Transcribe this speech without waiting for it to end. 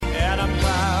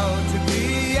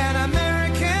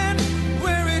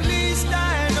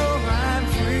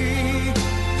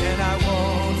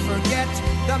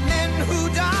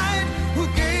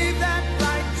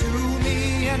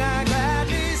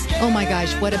Oh my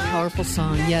gosh, what a powerful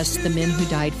song. Yes, The Men Who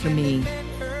Died for Me.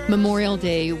 Memorial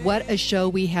Day, what a show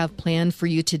we have planned for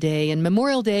you today. And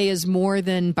Memorial Day is more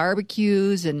than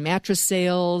barbecues and mattress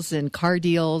sales and car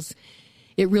deals.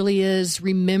 It really is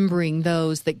remembering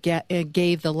those that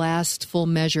gave the last full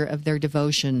measure of their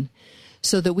devotion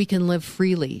so that we can live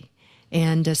freely.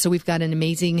 And so we've got an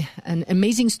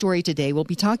amazing story today. We'll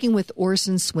be talking with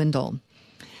Orson Swindle.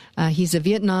 He's a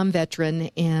Vietnam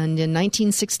veteran, and in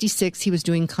 1966, he was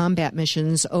doing combat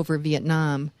missions over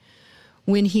Vietnam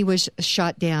when he was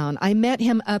shot down. I met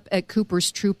him up at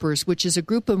Cooper's Troopers, which is a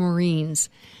group of Marines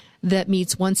that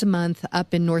meets once a month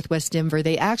up in Northwest Denver.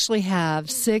 They actually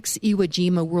have 6 Iwo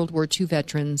Jima World War II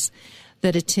veterans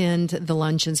that attend the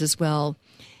luncheons as well.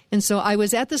 And so I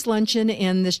was at this luncheon,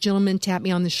 and this gentleman tapped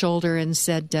me on the shoulder and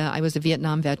said I was a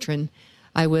Vietnam veteran.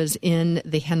 I was in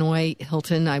the Hanoi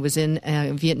Hilton. I was in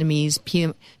a Vietnamese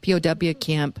POW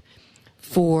camp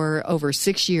for over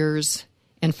 6 years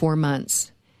and 4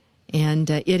 months. And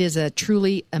it is a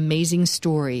truly amazing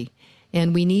story.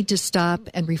 And we need to stop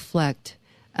and reflect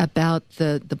about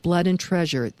the blood and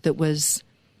treasure that was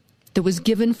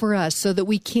given for us so that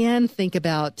we can think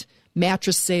about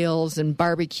mattress sales and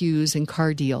barbecues and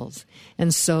car deals.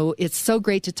 And so it's so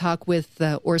great to talk with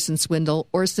Orson Swindle.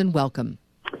 Orson, welcome.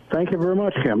 Thank you very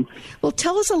much, Kim. Well,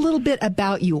 tell us a little bit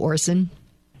about you, Orson.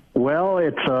 Well,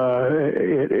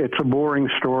 it's a boring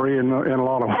story in a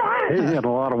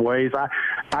lot of ways.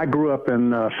 I grew up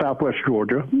in Southwest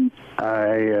Georgia. I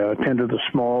attended a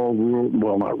small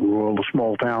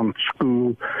town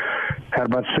school. Had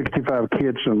about 65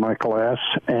 kids in my class,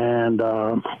 and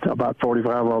about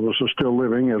 45 of us are still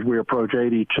living as we approach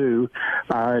 82.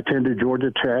 I attended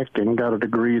Georgia Tech and got a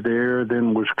degree there,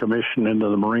 then was commissioned into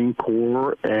the Marine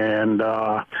Corps, and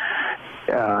about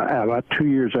 2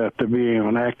 years after being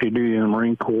on active duty in the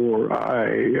Marine Corps, I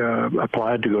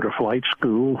applied to go to flight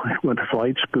school, went to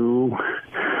flight school,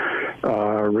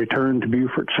 returned to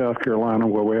Beaufort, South Carolina,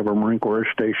 where we have a Marine Corps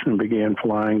station, and began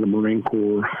flying the Marine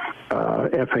Corps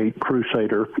F-8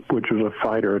 Crusader, which was a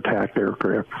fighter attack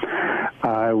aircraft.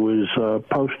 I was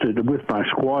posted with my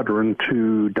squadron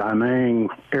to Da Nang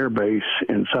Air Base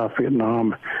in South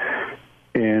Vietnam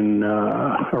in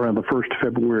around the 1st of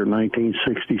February of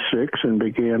 1966 and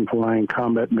began flying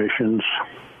combat missions.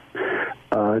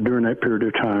 During that period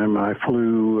of time, I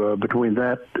flew between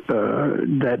that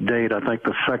date, I think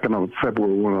the 2nd of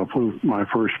February when I flew my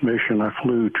first mission, I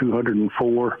flew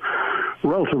 204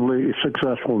 relatively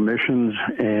successful missions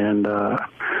and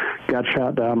got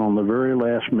shot down on the very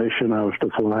last mission I was to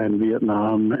fly in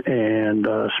Vietnam, and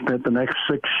spent the next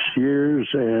 6 years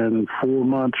and 4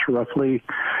 months roughly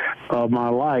of my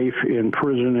life in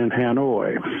prison in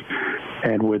Hanoi.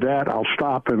 And with that, I'll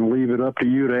stop and leave it up to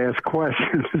you to ask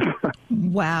questions.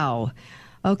 Wow.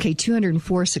 Okay,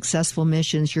 204 successful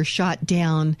missions. You're shot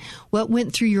down. What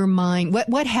went through your mind?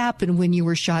 What happened when you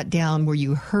were shot down? Were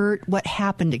you hurt? What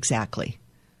happened exactly?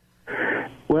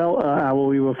 Well,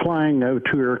 we were flying 2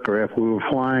 aircraft. We were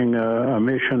flying a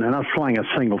mission, and I was flying a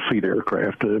single-seat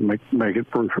aircraft to make it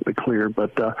perfectly clear.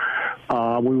 But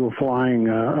we were flying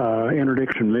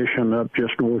interdiction mission up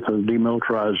just north of the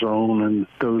demilitarized zone, and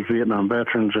those Vietnam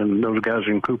veterans and those guys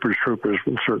in Cooper's Troopers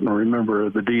will certainly remember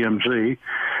the DMZ.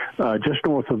 Just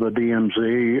north of the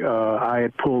DMZ, I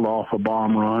had pulled off a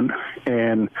bomb run,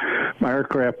 and my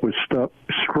aircraft was struck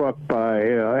by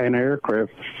an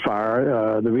aircraft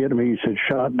fire. The Vietnamese had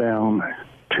shot down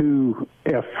 2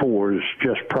 F-4s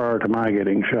just prior to my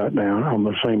getting shot down on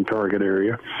the same target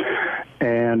area.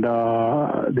 And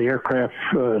the aircraft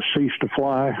ceased to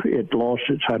fly. It lost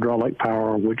its hydraulic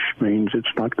power, which means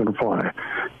it's not going to fly.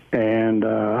 And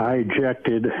I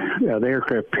ejected. The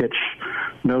aircraft pitched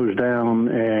nose down,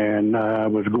 and I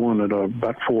was going at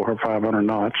about 400 or 500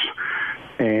 knots.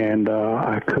 And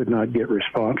I could not get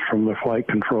response from the flight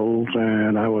controls,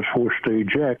 and I was forced to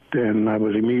eject, and I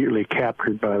was immediately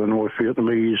captured by the North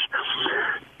Vietnamese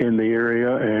in the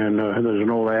area. And there's an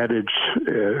old adage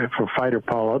for fighter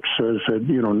pilots said,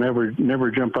 never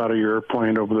jump out of your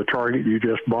airplane over the target you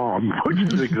just bombed, which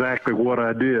is exactly what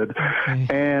I did. Okay.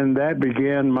 And that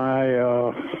began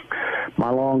my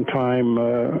long time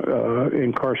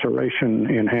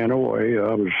incarceration in Hanoi.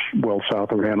 I was well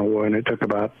south of Hanoi, and it took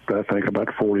about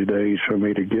 40 days for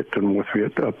me to get to North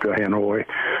Viet up to Hanoi,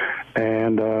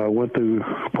 and went through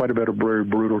quite a bit of very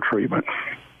brutal treatment.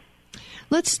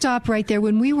 Let's stop right there.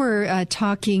 When we were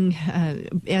talking,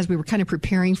 as we were kind of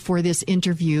preparing for this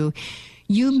interview,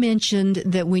 you mentioned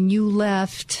that when you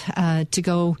left to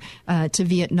go to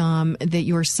Vietnam, that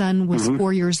your son was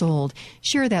 4 years old.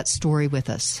 Share that story with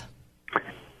us.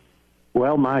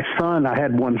 Well, my son, I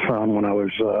had one son when I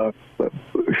was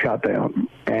shot down.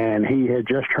 And he had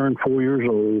just turned 4 years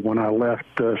old when I left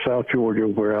South Georgia,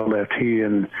 where I left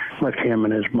him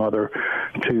and his mother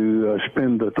to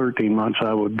spend the 13 months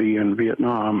I would be in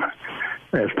Vietnam,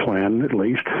 as planned at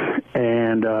least.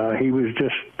 And he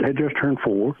had just turned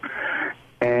 4.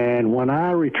 And when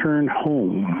I returned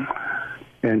home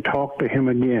and talked to him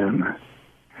again,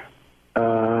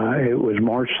 it was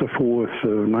March the 4th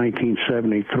of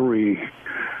 1973.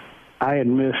 I had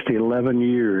missed 11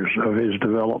 years of his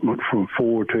development from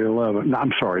 4 to 11.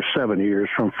 I'm sorry, 7 years,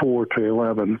 from 4 to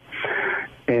 11.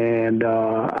 And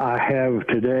I have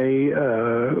today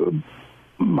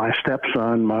my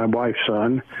stepson, my wife's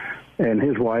son, and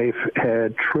his wife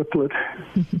had triplet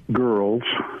girls,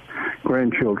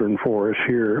 grandchildren for us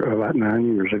here about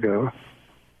 9 years ago.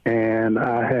 And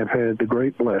I have had the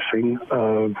great blessing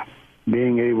of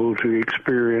being able to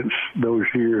experience those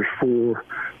years 4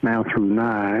 now through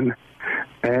 9.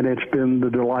 And it's been the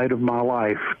delight of my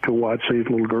life to watch these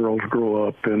little girls grow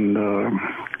up and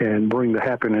bring the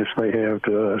happiness they have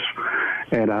to us.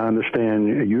 And I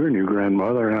understand you and your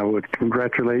grandmother, and I would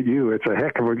congratulate you. It's a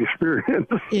heck of an experience.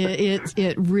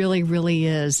 It really, really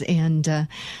is. And,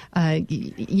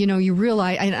 you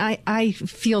realize, and I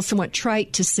feel somewhat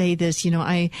trite to say this,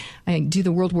 I do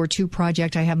the World War II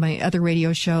project. I have my other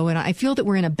radio show, and I feel that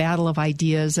we're in a battle of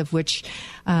ideas, of which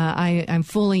I'm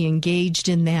fully engaged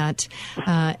in that.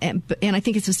 And I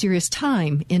think it's a serious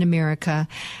time in America.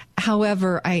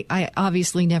 However, I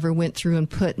obviously never went through and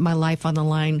put my life on the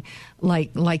line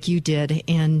like you did,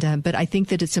 but I think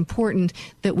that it's important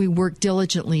that we work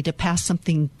diligently to pass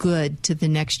something good to the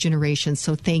next generation.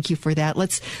 So thank you for that.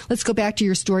 Let's go back to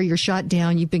your story. You're shot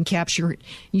down. You've been captured.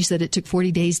 You said it took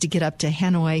 40 days to get up to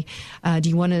Hanoi. Do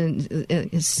you want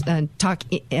to talk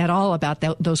at all about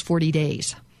those 40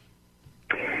 days?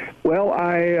 Well,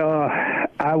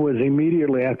 I was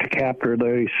immediately after capture.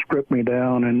 They stripped me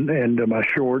down and my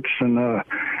shorts and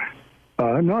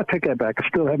no, I take that back. I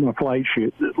still have my flight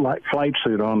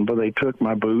suit on, but they took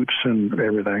my boots and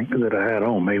everything that I had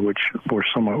on me, which were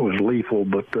somewhat was lethal,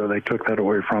 but they took that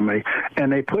away from me,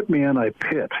 and they put me in a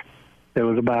pit. It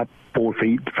was about 5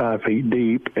 feet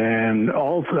deep, and I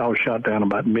was shot down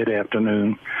about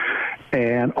mid-afternoon.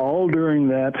 And all during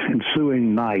that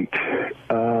ensuing night,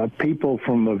 people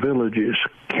from the villages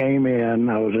came in.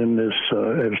 I was in this,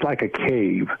 it was like a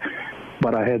cave,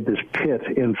 but I had this pit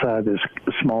inside this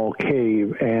small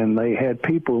cave, and they had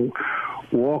people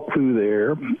walk through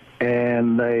there,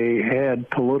 and they had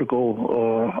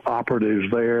political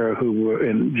operatives there who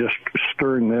were just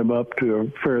stirring them up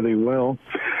to fairly well.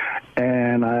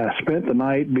 And I spent the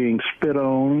night being spit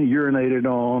on, urinated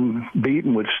on,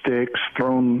 beaten with sticks,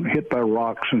 hit by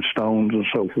rocks and stones and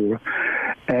so forth.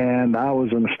 And I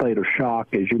was in a state of shock,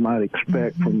 as you might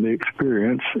expect from the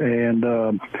experience. And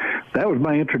that was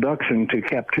my introduction to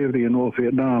captivity in North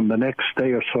Vietnam. The next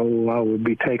day or so, I would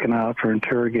be taken out for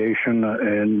interrogation,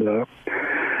 and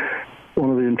one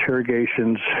of the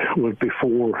interrogations was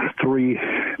before 3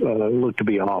 looked to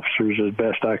be officers, as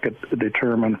best I could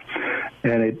determine.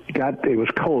 And it was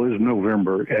cold. It was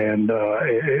November, and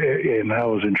I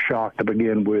was in shock to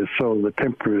begin with. So the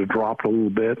temperature dropped a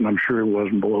little bit, and I'm sure it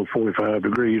wasn't below 45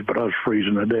 degrees, but I was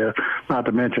freezing to death. Not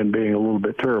to mention being a little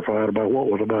bit terrified about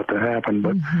what was about to happen.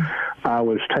 But I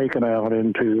was taken out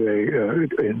into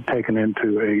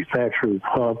a thatched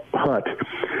hut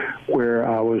where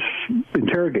I was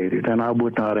interrogated, and I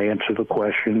would not answer the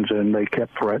questions, and they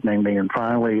kept threatening me, and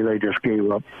finally they just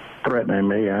gave up threatening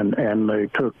me, and they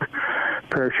took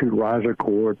parachute riser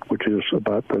cord, which is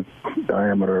about the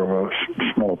diameter of a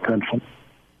small pencil,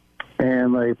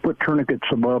 and they put tourniquets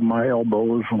above my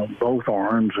elbows on both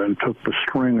arms and took the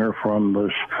stringer from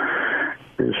this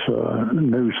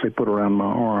noose they put around my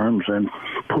arms and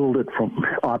pulled it from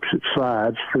opposite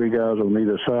sides, 3 guys on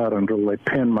either side, until they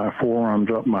pinned my forearms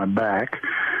up my back.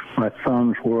 My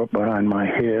thumbs were up behind my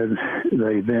head.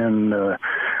 They then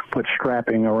put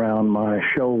strapping around my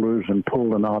shoulders and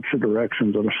pulled in opposite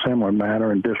directions in a similar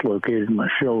manner and dislocated my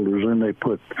shoulders. Then they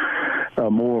put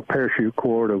more parachute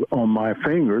cord on my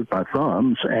fingers, my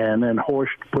thumbs, and then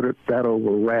put that over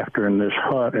a rafter in this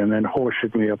hut, and then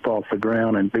hoisted me up off the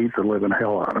ground and beat the living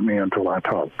hell out of me until I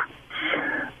talked.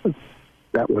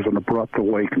 That was an abrupt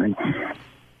awakening.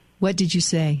 What did you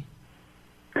say?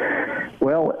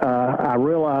 Well, I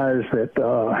realized that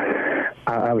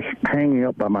I was hanging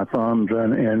up by my thumbs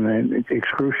and in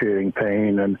excruciating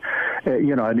pain, and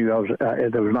I knew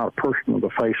there was not a person on the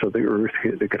face of the earth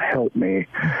that could help me,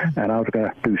 and I was going to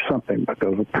have to do something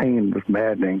because the pain was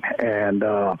maddening. And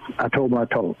I told them I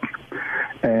told them,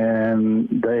 and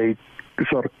they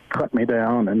sort of cut me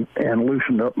down and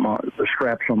loosened up the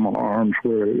straps on my arms,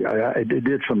 where it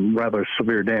did some rather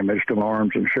severe damage to my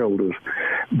arms and shoulders.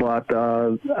 But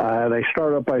they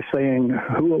started up by saying,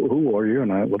 who are you?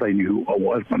 And they knew who I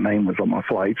was. My name was on my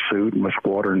flight suit, and my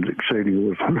squadron insignia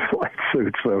was on the flight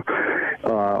suit. So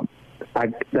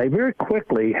they very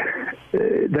quickly,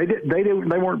 they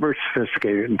weren't very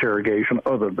sophisticated interrogation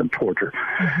other than torture.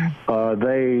 Mm-hmm.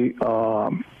 They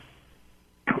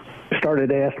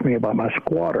started asking me about my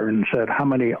squadron and said, how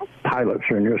many pilots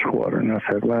are in your squadron? And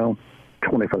I said, well,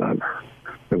 25.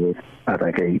 It was, I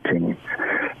think, 18.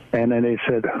 And then they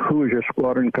said, who is your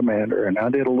squadron commander? And I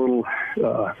did a little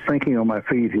thinking on my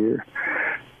feet here.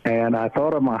 And I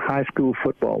thought of my high school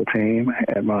football team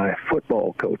and my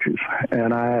football coaches.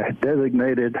 And I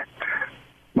designated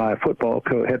my head football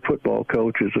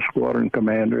coach as the squadron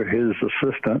commander. His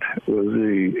assistant was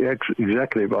the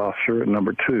executive officer at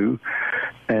number 2.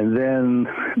 And then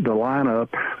the lineup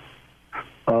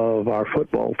of our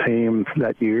football team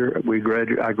that year, I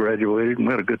graduated and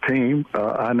we had a good team.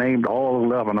 I named all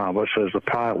 11 of us as the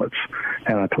pilots,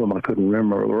 and I told them I couldn't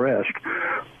remember the rest.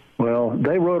 Well,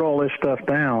 they wrote all this stuff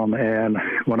down, and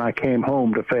when I came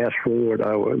home, to fast forward,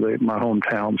 my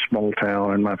hometown, small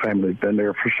town, and my family had been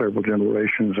there for several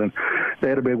generations, and they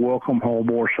had a big welcome home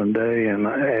Orson Day, and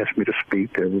asked me to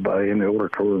speak to everybody, and the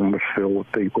auditorium was filled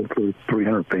with people,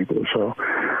 300 people or so.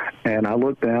 And I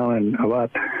looked down, and about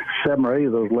 7 or 8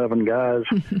 of those 11 guys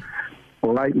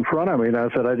were right in front of me, and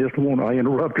I said, I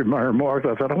interrupted my remarks.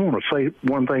 I said, I want to say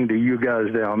one thing to you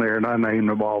guys down there, and I named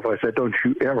them off. I said, don't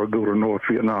you ever go to North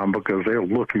Vietnam, because they're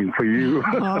looking for you.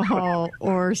 Oh,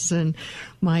 Orson,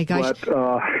 my gosh.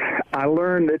 But I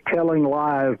learned that telling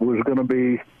lies was going to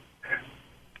be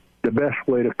the best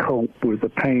way to cope with the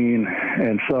pain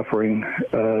and suffering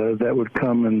that would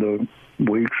come in the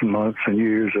weeks and months and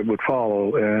years that would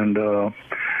follow, and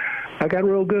I got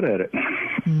real good at it.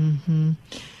 Mm-hmm.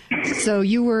 So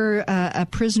you were a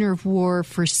prisoner of war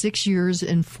for 6 years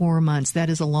and 4 months. That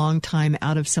is a long time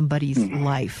out of somebody's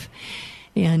life.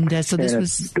 And so this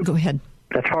was, go ahead.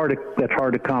 That's hard to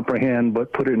comprehend,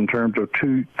 but put it in terms of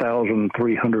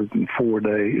 2,304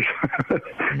 days.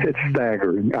 It's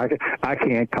staggering. I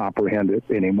can't comprehend it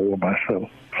anymore myself.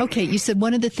 Okay, you said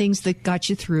one of the things that got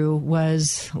you through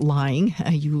was lying.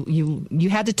 You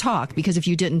had to talk, because if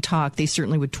you didn't talk, they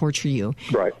certainly would torture you.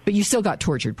 Right. But you still got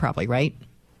tortured, probably, right?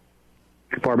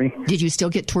 Pardon me? Did you still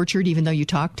get tortured even though you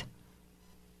talked?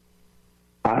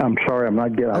 I'm sorry, I'm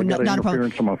not getting. I got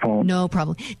interference on my phone. No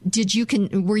problem.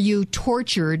 Were you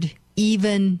tortured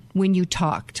even when you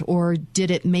talked, or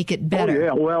did it make it better? Oh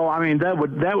yeah. Well, I mean that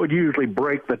would usually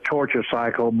break the torture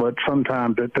cycle, but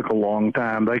sometimes it took a long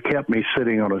time. They kept me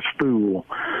sitting on a stool.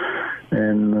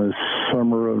 In the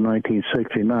summer of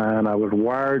 1969, I was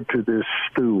wired to this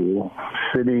stool,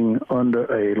 sitting under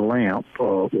a lamp,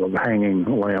 a hanging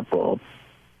lamp bulb.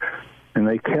 And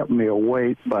they kept me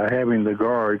awake by having the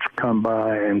guards come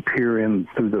by and peer in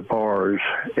through the bars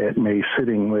at me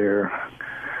sitting there.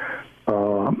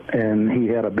 And he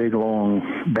had a big,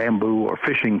 long bamboo or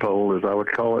fishing pole, as I would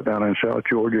call it, down in South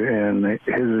Georgia, and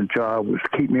his job was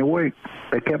to keep me awake.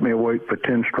 They kept me awake for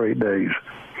 10 straight days.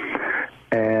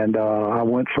 And I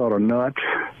went sort of nuts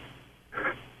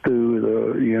through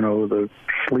the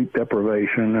sleep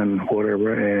deprivation and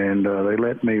whatever, and they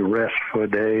let me rest for a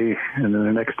day, and then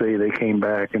the next day they came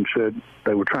back and said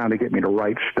they were trying to get me to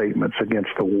write statements against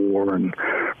the war and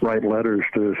write letters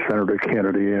to Senator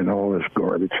Kennedy and all this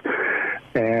garbage.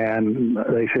 And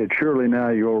they said, surely now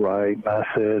you'll write. And I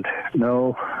said,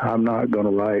 no, I'm not going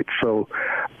to write. So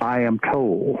I am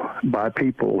told by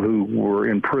people who were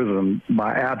in prison,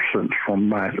 my absence from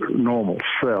my normal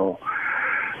cell,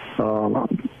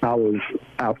 I was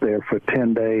out there for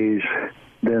 10 days.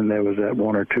 Then there was that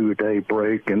 1 or 2 day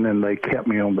break, and then they kept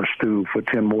me on the stool for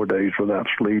 10 more days without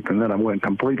sleep, and then I went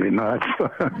completely nuts,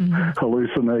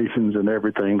 hallucinations and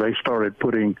everything. They started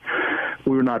we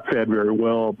were not fed very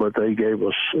well, but they gave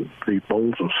us the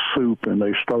bowls of soup, and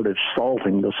they started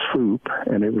salting the soup,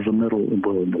 and it was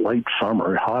late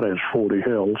summer, hot as 40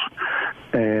 hells,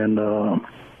 and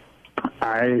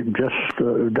I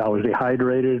was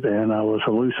dehydrated, and I was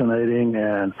hallucinating,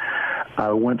 and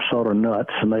I went sort of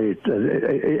nuts, and it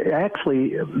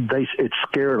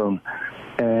scared them,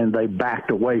 and they backed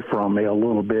away from me a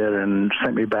little bit and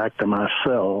sent me back to my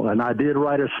cell. And I did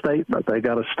write a statement. They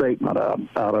got a statement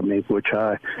out of me, which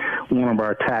one of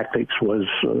our tactics was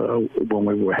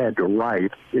when we had to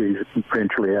write,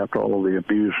 eventually after all of the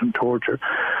abuse and torture,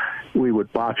 we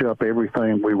would botch up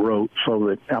everything we wrote so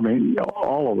that, I mean,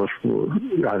 all of us were,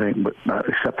 I think, but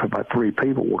except for about 3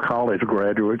 people, were college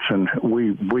graduates, and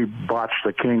we botched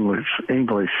the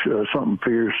English something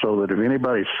fierce so that if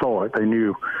anybody saw it, they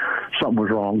knew something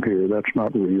was wrong here. That's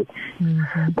not real.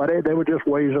 Mm-hmm. But they were just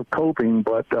ways of coping,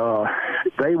 but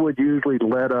they would usually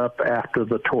let up after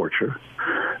the torture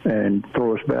and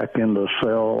throw us back in the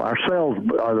cell. Our cells,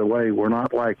 by the way, were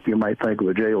not like you might think of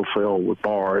a jail cell with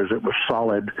bars. It was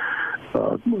solid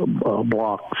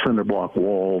cinder block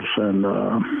walls and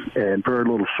very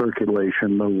little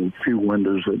circulation. The few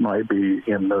windows that might be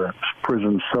in the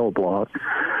prison cell block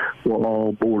were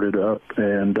all boarded up,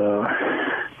 and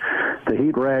the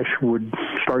heat rash would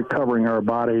start covering our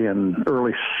body in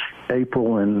early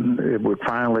April, and it would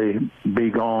finally be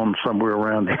gone somewhere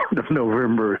around the end of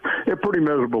November. A pretty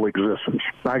miserable existence.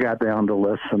 I got down to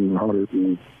less than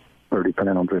 130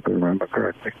 pounds, if I remember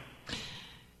correctly.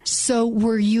 So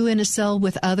were you in a cell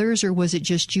with others, or was it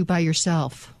just you by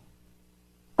yourself?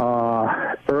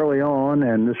 Early on,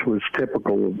 and this was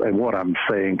typical, and what I'm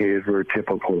saying here is very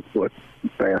typical of what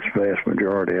vast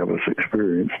majority of us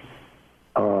experienced.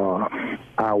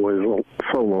 I was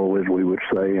solo, as we would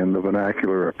say in the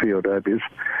vernacular of POWs,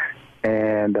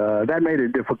 and that made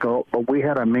it difficult, but we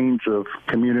had a means of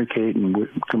communicating with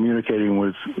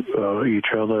each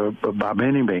other by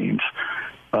many means.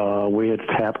 We had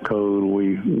tap code,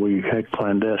 we had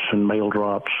clandestine mail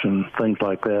drops and things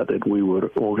like that we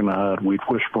would organize. We'd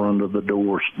whisper under the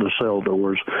doors, the cell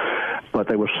doors, but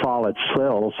they were solid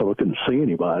cells, so we couldn't see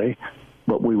anybody.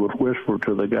 But we would whisper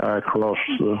to the guy across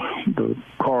the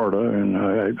corridor,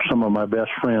 and some of my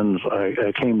best friends,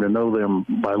 I came to know them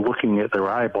by looking at their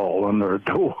eyeball under a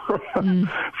door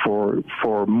for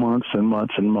months and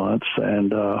months and months.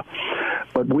 And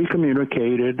but we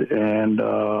communicated, and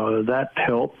that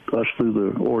helped us through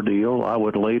the ordeal. I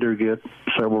would later get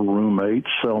several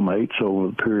cellmates over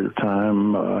a period of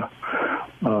time. I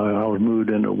was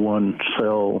moved into one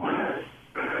cell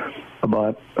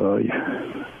about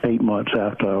 6 months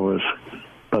after I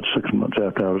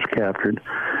was captured,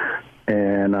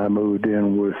 and I moved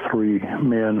in with 3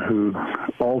 men who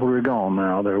all were gone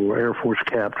now. There were Air Force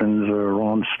captains,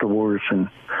 Ron Storrs and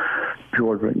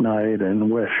George McKnight and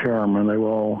Wes Sherman. They were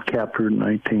all captured in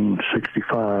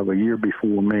 1965, a year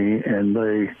before me, and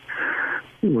they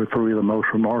were 3 of the most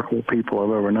remarkable people I've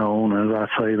ever known. As I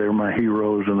say, they're my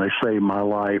heroes, and they saved my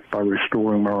life by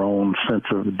restoring my own sense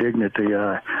of dignity.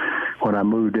 When I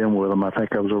moved in with them, I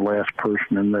think I was the last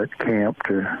person in that camp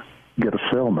to get a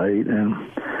cellmate, and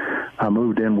I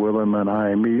moved in with them, and I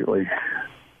immediately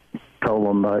told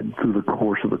them that through the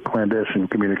course of the clandestine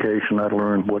communication, I'd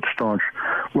learned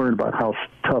about how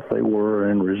tough they were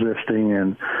in resisting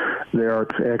and their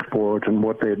exploits and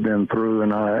what they had been through.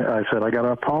 And I said, I got to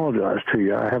apologize to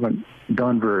you. I haven't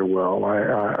done very well.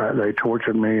 They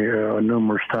tortured me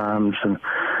numerous times, and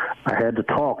I had to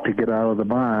talk to get out of the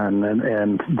bind.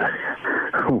 And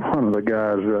one of the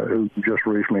guys who just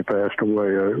recently passed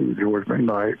away, George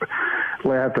McKnight,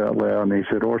 laughed out loud, and he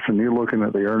said, Orson, you're looking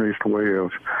at the earnest way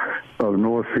of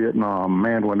North Vietnam.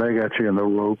 Man, when they got you in the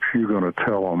ropes, you're going to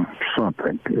tell them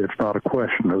something. It's not a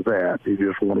question of that. You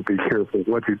just want to be careful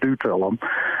what you do tell them,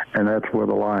 and that's where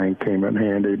the lying came in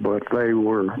handy. But they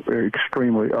were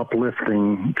extremely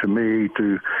uplifting to me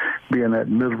to be in that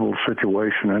miserable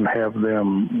situation and have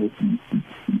them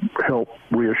help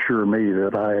reassure me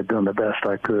that I had done the best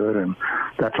I could, and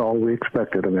that's all we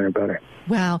expected of anybody.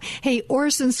 Wow. Hey,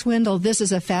 Orson Swindle, this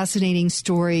is a fascinating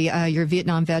story. You're a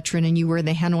Vietnam veteran, and you were in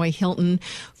the Hanoi Hilton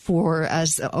for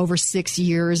over 6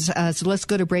 years. So let's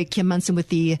go to break. Kim Munson with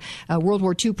the World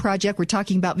War II Project. We're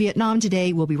talking about Vietnam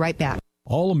today. We'll be right back.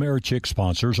 All AmeriChicks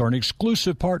sponsors are an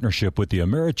exclusive partnership with the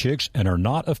AmeriChicks and are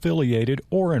not affiliated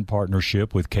or in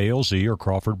partnership with KLZ or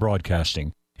Crawford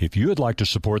Broadcasting. If you would like to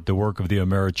support the work of the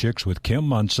AmeriChicks with Kim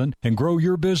Munson and grow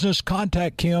your business,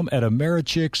 contact Kim at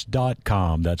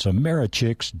AmeriChicks.com. That's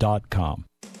AmeriChicks.com.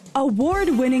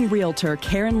 Award-winning realtor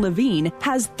Karen Levine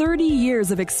has 30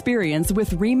 years of experience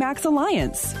with RE/MAX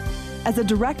Alliance. As a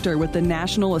director with the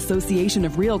National Association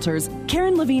of Realtors,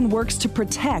 Karen Levine works to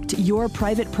protect your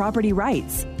private property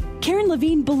rights. Karen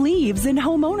Levine believes in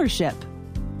home ownership.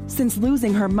 Since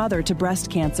losing her mother to breast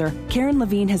cancer, Karen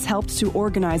Levine has helped to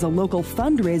organize a local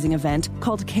fundraising event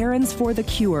called Karen's for the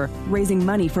Cure, raising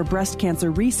money for breast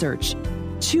cancer research.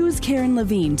 Choose Karen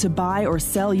Levine to buy or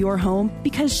sell your home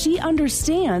because she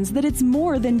understands that it's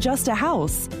more than just a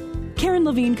house. Karen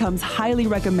Levine comes highly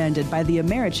recommended by the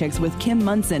Americhicks with Kim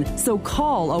Munson, so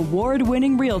call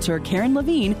award-winning realtor Karen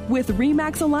Levine with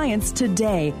RE/MAX Alliance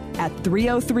today at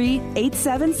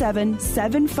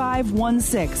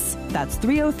 303-877-7516. That's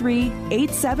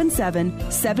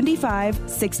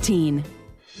 303-877-7516.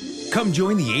 Come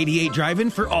join the 88 Drive-In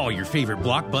for all your favorite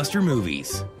blockbuster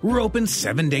movies. We're open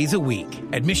 7 days a week.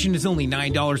 Admission is only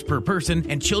 $9 per person,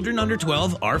 and children under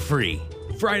 12 are free.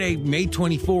 Friday, May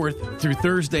 24th through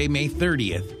Thursday, May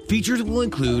 30th. Features will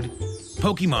include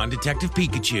Pokemon Detective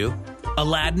Pikachu,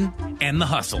 Aladdin, and The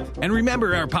Hustle. And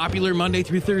remember our popular Monday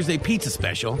through Thursday pizza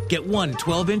special. Get one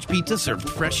 12-inch pizza served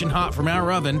fresh and hot from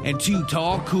our oven and two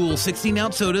tall, cool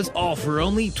 16-ounce sodas, all for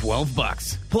only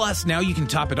 $12. Plus, now you can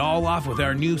top it all off with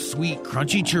our new sweet,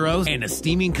 crunchy churros and a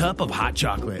steaming cup of hot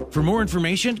chocolate. For more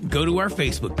information, go to our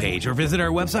Facebook page or visit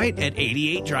our website at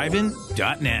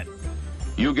 88drivein.net.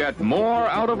 You get more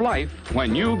out of life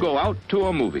when you go out to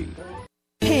a movie.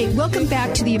 Hey, welcome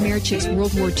back to the Americhicks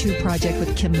World War II Project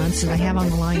with Kim Munson. I have on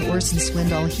the line Orson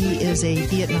Swindle. He is a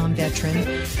Vietnam veteran.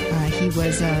 He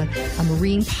was a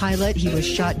Marine pilot. He was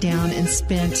shot down and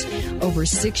spent over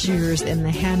 6 years in the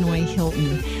Hanoi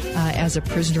Hilton as a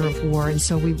prisoner of war. And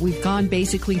so we've gone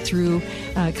basically through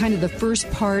kind of the first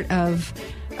part of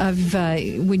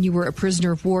when you were a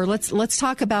prisoner of war. Let's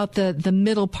talk about the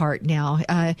middle part now.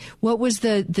 What was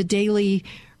the daily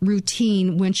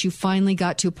routine once you finally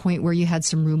got to a point where you had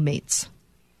some roommates?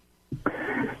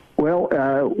 Well,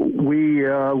 we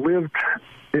lived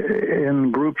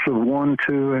in groups of 1,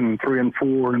 2, and 3, and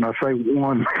 4, and I say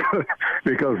 1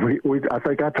 because I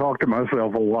think I talked to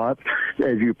myself a lot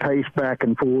as you pace back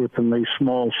and forth in these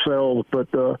small cells. But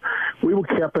we were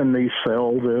kept in these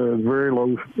cells, very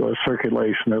low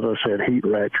circulation. As I said, heat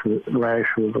rash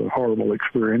was a horrible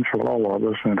experience for all of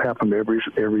us, and it happened every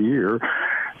year.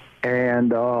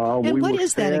 And we what were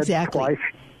is that exactly?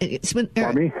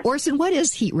 Orson, what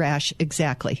is heat rash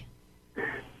exactly?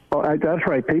 Well, that's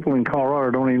right. People in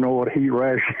Colorado don't even know what heat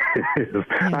rash is.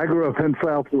 I grew up in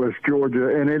Southwest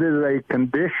Georgia, and it is a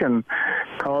condition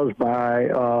caused by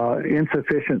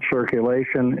insufficient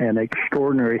circulation and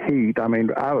extraordinary heat. I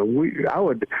mean, I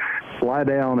would lie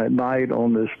down at night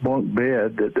on this bunk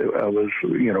bed that I was,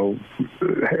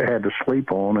 had to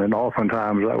sleep on, and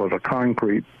oftentimes that was a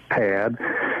concrete pad,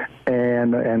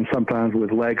 and sometimes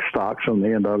with leg stocks on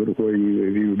the end of it, where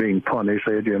you were being punished,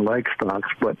 they had you in leg stocks.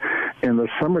 But in the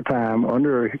summertime,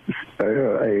 under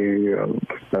a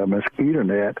mosquito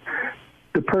net,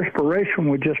 the perspiration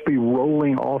would just be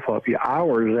rolling off of you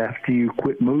hours after you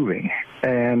quit moving.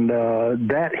 And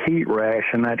that heat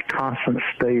rash and that constant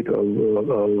state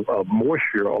of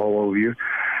moisture all over you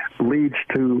leads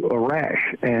to a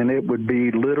rash, and it would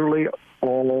be literally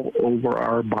all over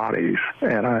our bodies,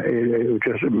 and it was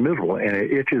just miserable, and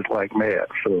it itches like mad.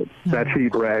 So that's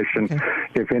heat rash, and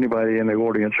if anybody in the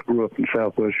audience grew up in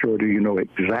Southwest Georgia, you know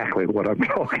exactly what I'm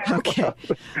talking about.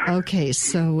 Okay,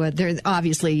 so there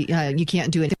obviously you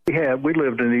can't do it. We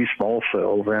lived in these small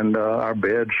cells, and our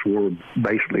beds were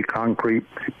basically concrete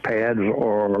pads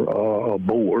or a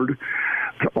board.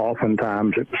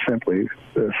 Oftentimes it was simply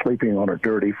sleeping on a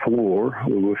dirty floor.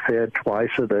 We were fed twice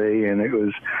a day, and it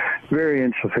was very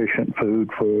insufficient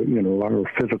food for our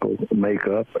physical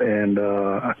makeup. And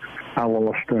I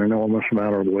lost an enormous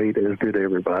amount of weight, as did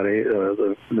everybody.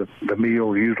 The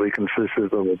meal usually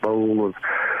consisted of a bowl of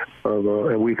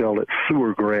we call it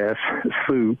sewer grass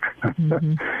soup,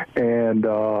 and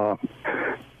a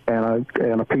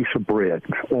piece of bread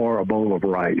or a bowl of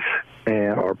rice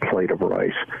or a plate of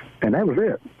rice. And that was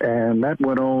it. And that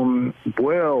went on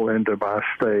well into my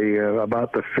stay,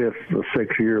 about the 5th or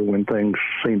 6th year when things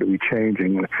seemed to be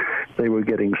changing. They were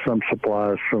getting some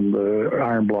supplies from the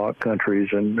iron bloc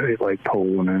countries and like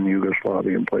Poland and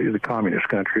Yugoslavia and places, the communist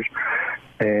countries.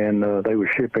 And they were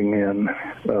shipping in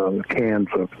cans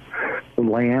of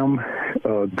lamb,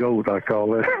 goat, I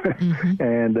call it,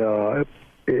 and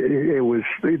it was,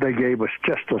 they gave us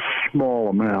just a small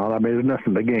amount. I mean, there's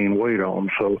nothing to gain weight on.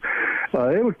 So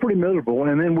it was pretty miserable.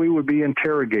 And then we would be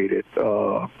interrogated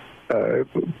once or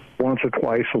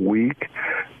twice a week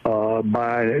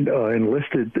by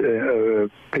enlisted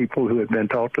people who had been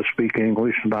taught to speak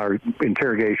English. And our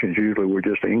interrogations usually were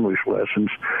just English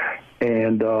lessons.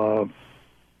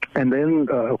 And then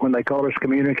when they caught us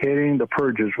communicating, the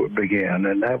purges would begin,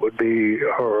 and that would be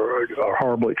a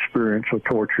horrible experience of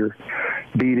torture,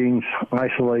 beatings,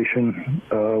 isolation.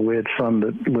 We had some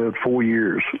that lived 4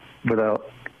 years without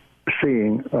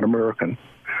seeing an American.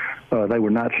 They were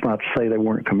not to say they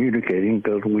weren't communicating,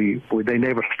 because they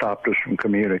never stopped us from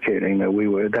communicating. That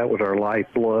was our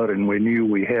lifeblood, and we knew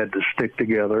we had to stick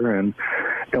together, and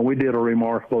we did a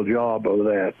remarkable job of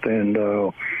that. And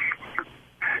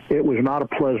it was not a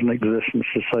pleasant existence,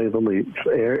 to say the least.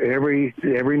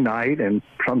 Every night, and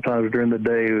sometimes during the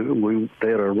day, they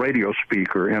had a radio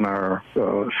speaker in our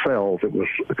cells. It was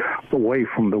away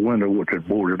from the window, which was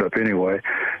boarded up anyway,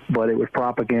 but it was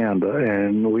propaganda,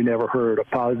 and we never heard a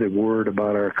positive word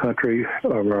about our country,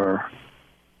 of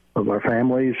our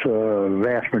families.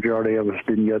 Vast majority of us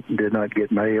did not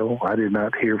get mail. I did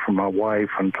not hear from my wife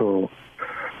until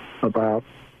about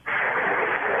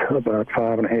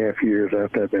 5.5 years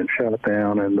after I'd been shot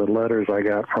down, and the letters I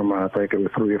got from her, I think it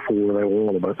was 3 or 4. They were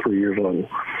all about 3 years old,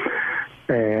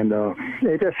 and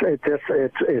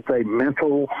it's a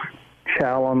mental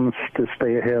challenge to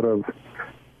stay ahead of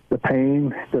the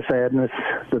pain, the sadness,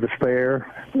 the despair,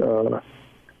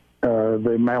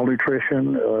 the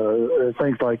malnutrition,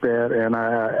 things like that. And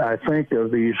I think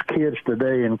of these kids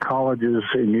today in colleges,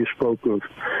 and you spoke of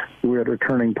we're at a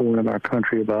turning point in our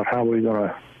country about how we're going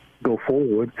to go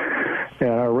forward.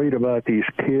 And I read about these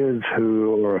kids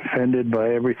who are offended by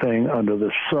everything under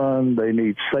the sun. They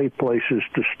need safe places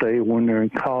to stay when they're in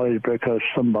college because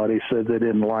somebody said they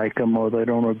didn't like them or they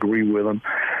don't agree with them.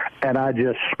 And I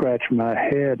just scratch my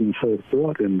head and say,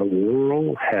 what in the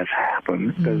world has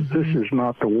happened? Because this is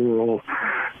not the world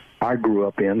I grew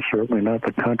up in, certainly not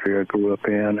the country I grew up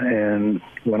in. And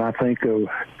when I think of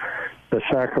the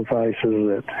sacrifices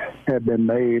that have been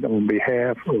made on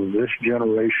behalf of this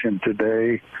generation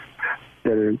today,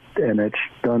 and it's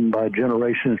done by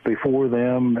generations before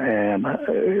them, and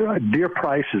dear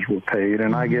prices were paid,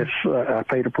 and I guess I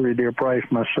paid a pretty dear price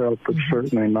myself, but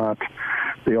certainly not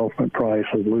the ultimate price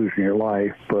of losing your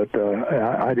life. But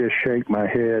I just shake my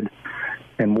head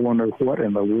and wonder what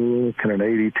in the world can an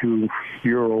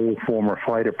 82-year-old former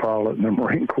fighter pilot in the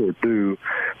Marine Corps do,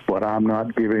 but I'm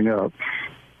not giving up.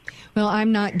 Well,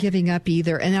 I'm not giving up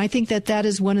either. And I think that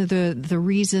is one of the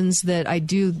reasons that I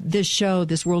do this show,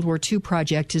 this World War II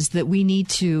project, is that we need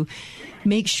to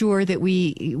make sure that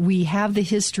we have the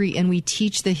history and we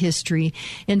teach the history.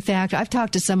 In fact, I've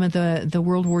talked to some of the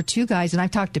World War II guys, and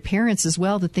I've talked to parents as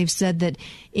well, that they've said that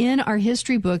in our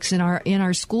history books, in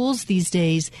our schools these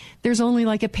days, there's only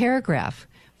like a paragraph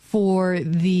for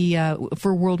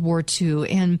World War II,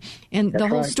 and the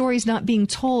whole story's not being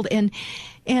told, and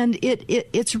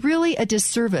it's really a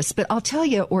disservice. But I'll tell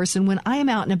you, Orson, when I am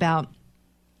out and about,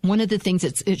 one of the things,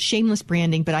 it's shameless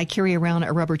branding, but I carry around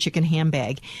a rubber chicken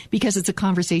handbag because it's a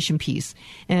conversation piece,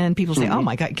 and people say, "Oh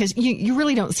my God," because you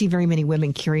really don't see very many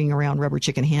women carrying around rubber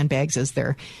chicken handbags as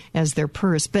their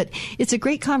purse, but it's a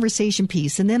great conversation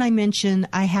piece. And then I mention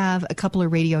I have a couple of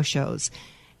radio shows.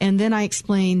 And then I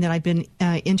explain that I've been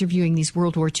interviewing these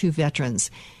World War II veterans.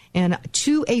 And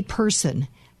to a person,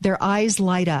 their eyes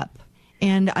light up.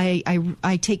 And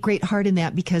I take great heart in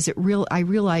that because I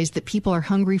realize that people are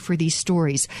hungry for these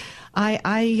stories.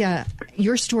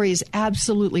 Your story is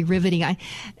absolutely riveting.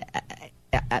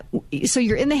 So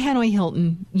you're in the Hanoi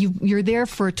Hilton. You're there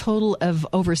for a total of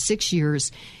over 6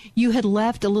 years. You had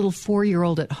left a little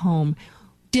 4-year-old at home.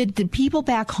 Did the people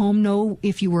back home know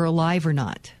if you were alive or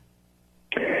not?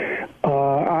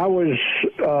 I was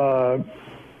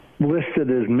listed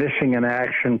as missing in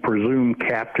action, presumed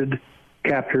captured,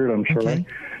 I'm sorry. Okay.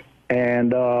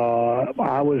 And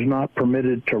I was not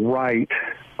permitted to write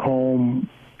home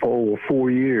for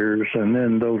 4 years, and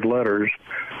then those letters,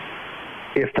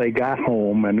 if they got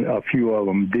home, and a few of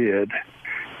them did,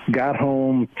 got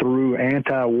home through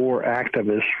anti-war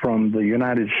activists from the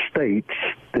United States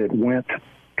that went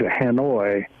to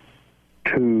Hanoi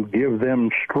to give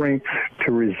them strength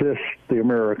to resist the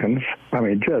Americans. I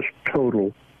mean, just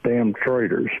total damn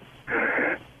traitors.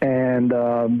 And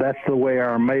that's the way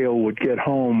our mail would get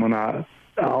home, and I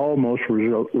almost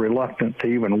was reluctant to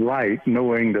even write,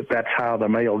 knowing that that's how the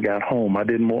mail got home. I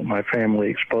didn't want my family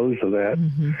exposed to that,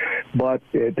 but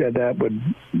that would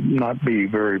not be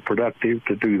very productive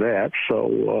to do that.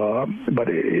 So, but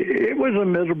it was a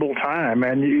miserable time,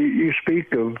 and you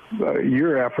speak of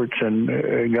your efforts,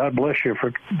 and God bless you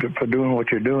for doing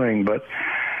what you're doing, but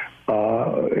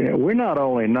we're not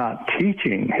only not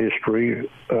teaching history,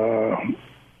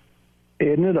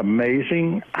 isn't it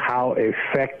amazing how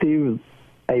effective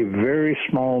a very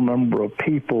small number of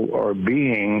people are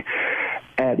being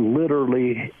at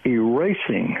literally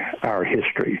erasing our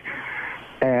history?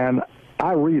 And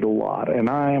I read a lot, and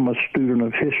I am a student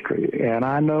of history, and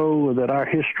I know that our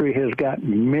history has got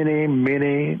many,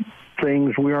 many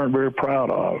things we aren't very proud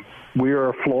of. We are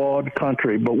a flawed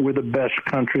country, but we're the best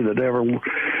country that ever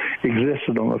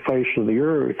existed on the face of the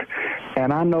earth.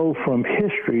 And I know from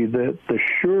history that the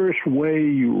surest way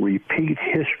you repeat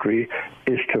history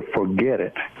is to forget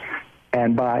it.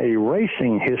 And by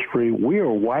erasing history, we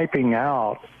are wiping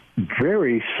out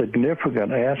very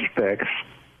significant aspects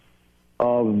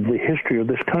of the history of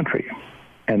this country,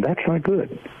 and that's not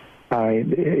good. I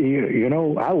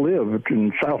live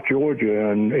in South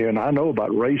Georgia, and I know about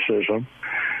racism,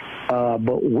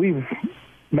 but we've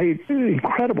made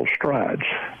incredible strides.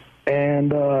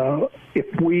 And if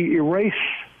we erase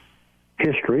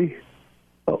history,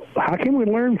 how can we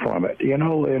learn from it?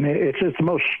 And it's the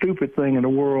most stupid thing in the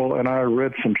world. And I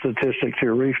read some statistics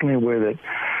here recently where that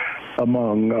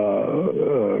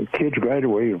among kids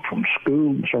graduating from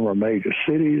school in some of our major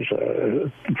cities,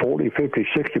 40, 50,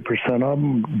 60% of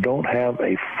them don't have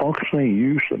a functioning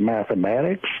use of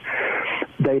mathematics.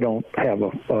 They don't have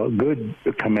a good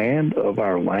command of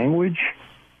our language.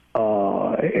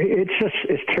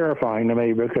 It's terrifying to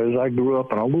me because I grew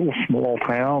up in a little small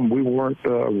town. We weren't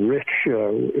rich,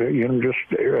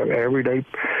 just everyday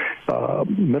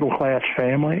middle-class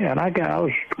family. And I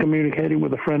was communicating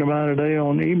with a friend of mine today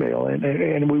on email,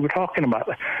 and we were talking about,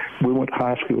 we went to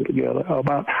high school together,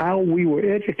 about how we were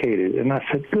educated. And I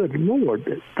said, good Lord,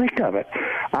 think of it.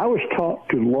 I was taught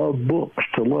to love books,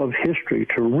 to love history,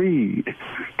 to read,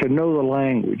 to know the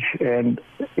language, and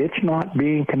it's not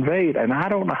being conveyed. And I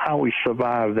don't know how we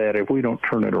survive that if we don't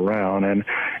turn it around.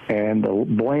 And the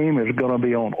blame is going to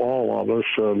be on all of us,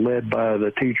 led by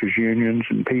the teachers' unions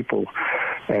and people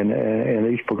and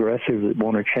these progressives that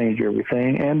want to change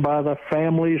everything, and by the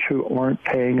families who aren't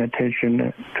paying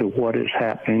attention to what is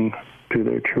happening to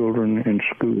their children in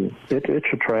school. It's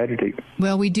a tragedy.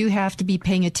 Well, we do have to be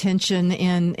paying attention,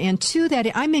 and to that,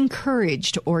 I'm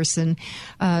encouraged, Orson.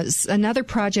 Another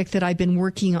project that I've been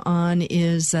working on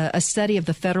is a study of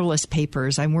the Federalist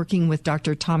Papers. I'm working with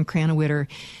Dr. Tom Cranwitter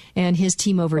and his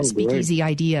team over at Speakeasy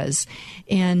Ideas.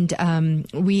 And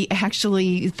we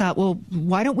actually thought, well,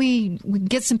 why don't we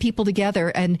get some people together?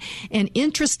 And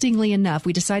interestingly enough,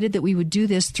 we decided that we would do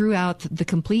this throughout the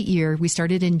complete year. We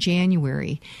started in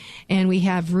January, and we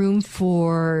have room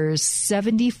for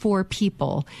 74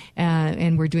 people.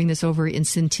 And we're doing this over in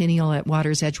Centennial at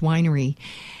Water's Edge Winery.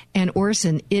 And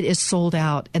Orson, it is sold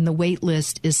out, and the wait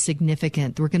list is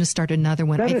significant. We're going to start another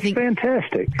one. That is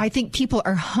fantastic. I think people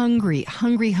are hungry,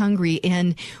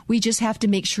 and we just have to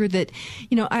make sure that,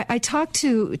 I talk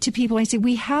to people, and I say,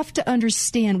 we have to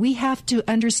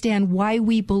understand why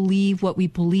we believe what we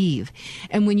believe.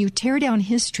 And when you tear down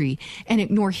history and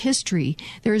ignore history,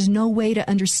 there is no way to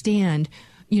understand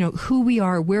who we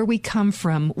are, where we come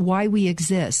from, why we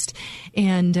exist.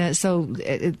 And so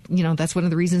that's one of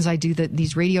the reasons I do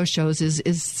these radio shows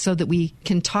is so that we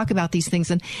can talk about these things.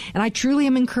 And I truly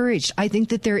am encouraged. I think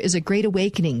that there is a great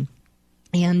awakening.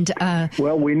 And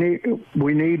well, we need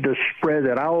to spread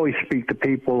that. I always speak to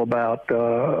people about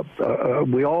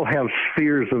we all have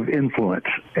spheres of influence,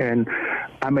 and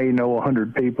I may know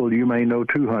 100 people, you may know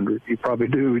 200. You probably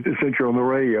do since you're on the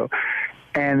radio.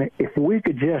 And if we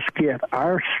could just get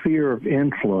our sphere of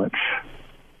influence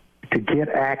to get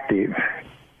active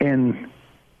in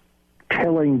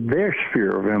telling their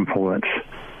sphere of influence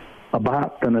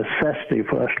about the necessity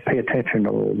for us to pay attention to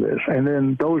all this, and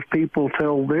then those people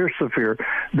tell their sphere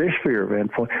of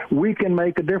influence, we can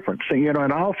make a difference. And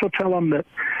I also tell them that,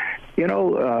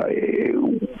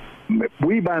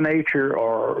 we by nature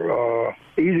are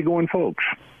easygoing folks.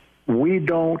 We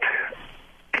don't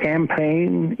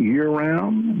campaign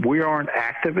year-round. We aren't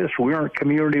activists. We aren't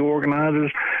community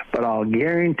organizers. But I'll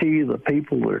guarantee you the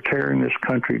people that are tearing this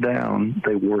country down,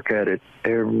 they work at it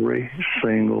every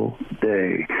single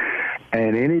day.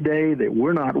 And any day that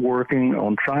we're not working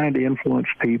on trying to influence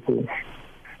people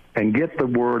and get the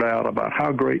word out about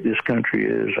how great this country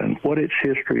is and what its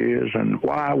history is and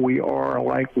why we are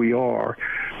like we are,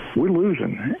 we're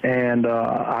losing. And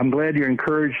I'm glad you're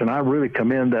encouraged, and I really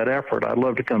commend that effort. I'd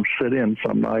love to come sit in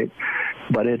some night.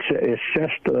 But it's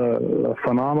just a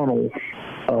phenomenal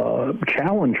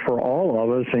challenge for all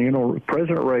of us. And,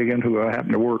 President Reagan, who I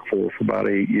happened to work for about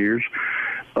 8 years,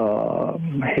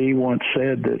 he once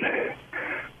said that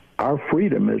our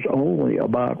freedom is only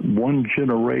about one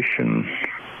generation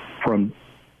from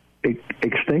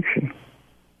extinction.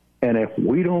 And if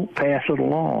we don't pass it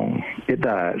along, it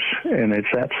dies. And it's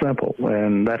that simple.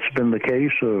 And that's been the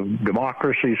case of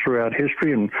democracies throughout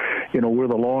history. And, we're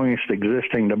the longest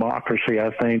existing democracy,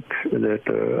 I think,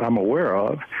 that I'm aware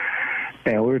of.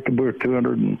 And we're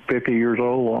 250 years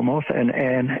old almost.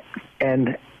 And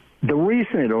the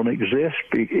reason they don't exist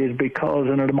is because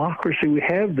in a democracy we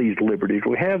have these liberties,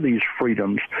 we have these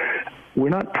freedoms. We're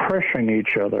not pressuring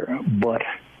each other, but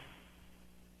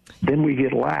then we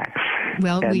get lax.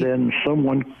 Well, then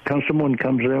someone comes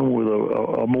in with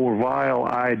a more vile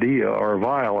idea,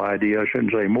 I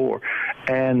shouldn't say more,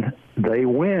 and they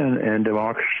win, and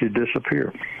democracy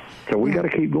disappears. So we got to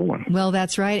keep going. Well,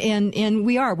 that's right. And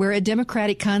we're a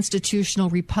democratic constitutional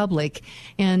republic.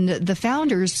 And the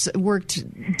founders worked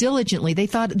diligently.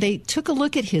 They took a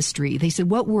look at history. They said,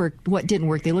 what worked, what didn't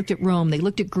work. They looked at Rome. They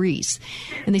looked at Greece.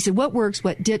 And they said, what works,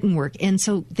 what didn't work. And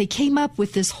so they came up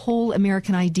with this whole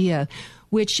American idea,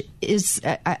 which is,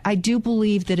 I do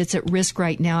believe that it's at risk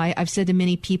right now. I've said to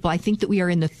many people, I think that we are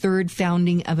in the third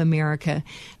founding of America.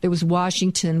 There was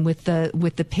Washington with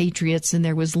the Patriots, and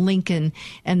there was Lincoln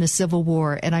and the Civil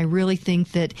War. And I really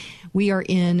think that we are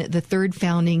in the third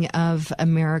founding of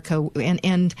America.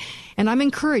 And I'm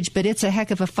encouraged, but it's a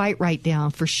heck of a fight right now,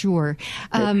 for sure.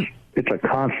 It's a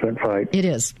constant fight. It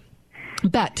is.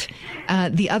 But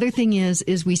the other thing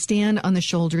is we stand on the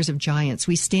shoulders of giants.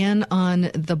 We stand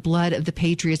on the blood of the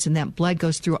patriots, and that blood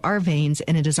goes through our veins,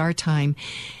 and it is our time.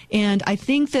 And I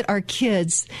think that our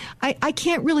kids, I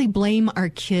can't really blame our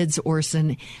kids,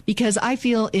 Orson, because I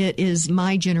feel it is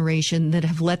my generation that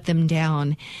have let them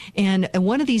down. And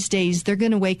one of these days, they're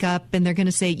going to wake up and they're going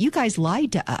to say, you guys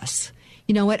lied to us.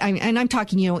 You know what? I'm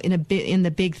talking, in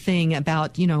the big thing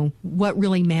about, what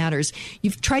really matters.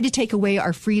 You've tried to take away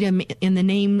our freedom in the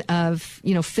name of,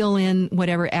 fill in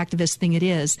whatever activist thing it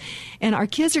is. And our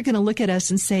kids are going to look at us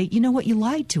and say, you know what? You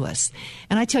lied to us.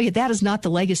 And I tell you, that is not the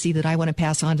legacy that I want to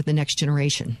pass on to the next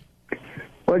generation.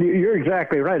 Well, you're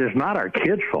exactly right. It's not our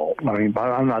kids' fault. I mean,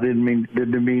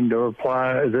 didn't mean to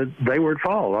imply that they were at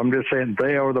fault. I'm just saying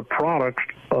they are the product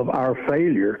of our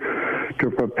failure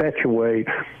to perpetuate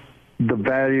the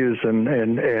values and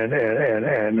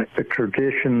the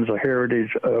traditions, the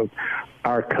heritage of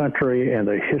our country and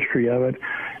the history of it.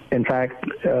 In fact,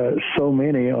 so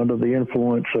many under the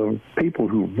influence of people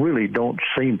who really don't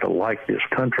seem to like this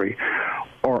country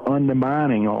are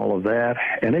undermining all of that,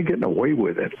 and they're getting away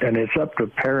with it. And it's up to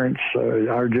parents,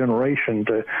 our generation,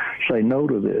 to say no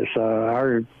to this.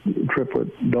 Our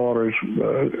triplet daughters,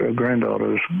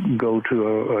 granddaughters, go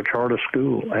to a charter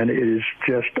school, and it is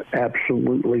just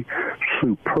absolutely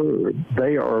superb.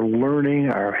 They are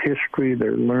learning our history.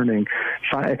 They're learning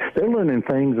science. They're learning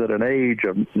things at an age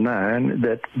of 9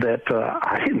 that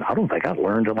I don't think I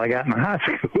learned until I got in high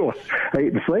school. I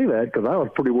hate to say that because I was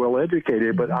pretty well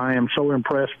educated, but I am so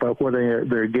impressed by what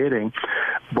they're getting.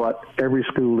 But every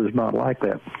school is not like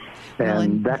that.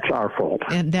 And that's our fault.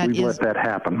 And we've let that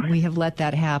happen. We have let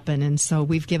that happen. And so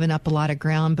we've given up a lot of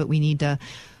ground, but we need to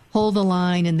hold the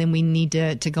line, and then we need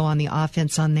to go on the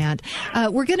offense on that.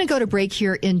 We're going to go to break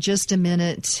here in just a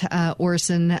minute,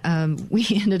 Orson. We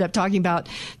ended up talking about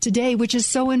today, which is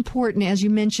so important. As you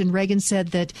mentioned, Reagan said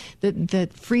that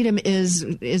freedom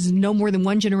is no more than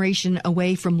one generation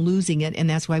away from losing it, and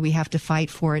that's why we have to fight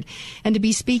for it. And to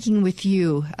be speaking with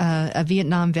you, a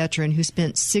Vietnam veteran who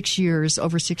spent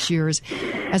over 6 years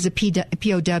as a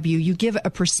POW, you give a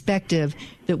perspective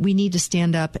that we need to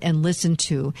stand up and listen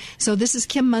to. So this is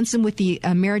Kim Munson with the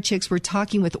Americhicks. We're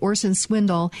talking with Orson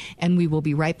Swindle, and we will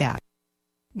be right back.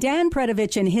 Dan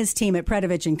Predovich and his team at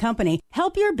Predovich & Company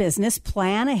help your business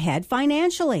plan ahead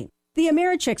financially. The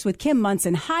Americhicks with Kim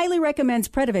Munson highly recommends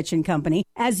Predovich & Company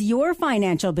as your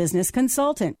financial business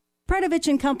consultant.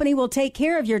 Predovich & Company will take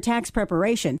care of your tax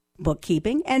preparation,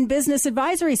 bookkeeping, and business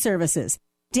advisory services.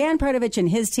 Dan Predovich and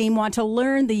his team want to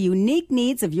learn the unique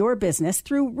needs of your business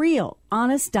through real,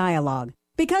 honest dialogue.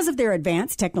 Because of their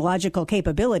advanced technological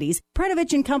capabilities,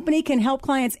 Predovich & Company can help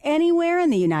clients anywhere in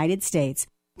the United States.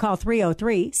 Call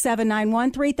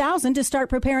 303-791-3000 to start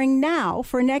preparing now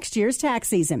for next year's tax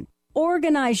season.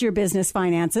 Organize your business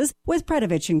finances with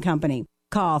Predovich & Company.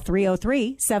 Call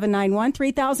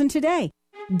 303-791-3000 today.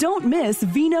 Don't miss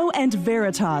Vino and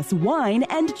Veritas, Wine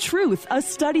and Truth, a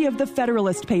study of the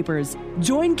Federalist Papers.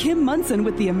 Join Kim Munson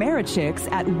with the Americhicks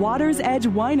at Water's Edge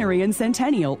Winery in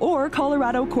Centennial or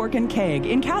Colorado Cork and Keg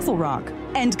in Castle Rock.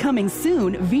 And coming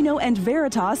soon, Vino and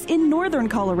Veritas in Northern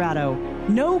Colorado.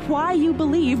 Know why you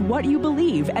believe what you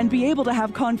believe and be able to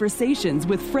have conversations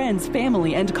with friends,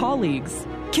 family, and colleagues.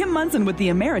 Kim Munson with the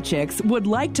Americhicks would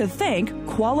like to thank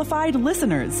qualified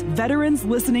listeners, veterans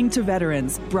listening to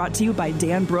veterans, brought to you by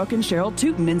Dan Brook and Cheryl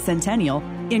Tootin in Centennial.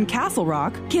 In Castle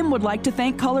Rock, Kim would like to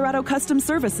thank Colorado Custom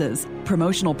Services,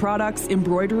 promotional products,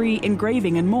 embroidery,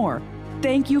 engraving, and more.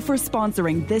 Thank you for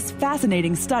sponsoring this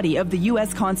fascinating study of the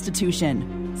U.S.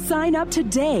 Constitution. Sign up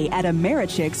today at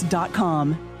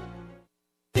Americhicks.com.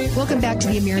 Welcome back to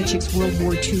the Americhicks World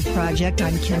War II Project.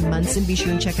 I'm Kim Munson. Be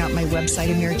sure and check out my website,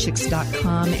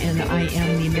 Americhicks.com, and I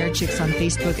am the Americhicks on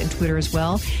Facebook and Twitter as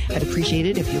well. I'd appreciate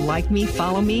it if you like me,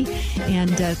 follow me.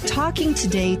 And talking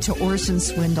today to Orson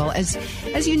Swindle.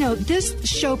 As you know, this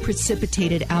show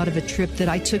precipitated out of a trip that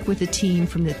I took with a team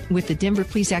with the Denver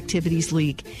Police Activities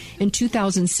League in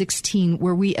 2016,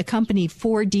 where we accompanied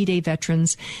 4 D-Day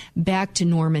veterans back to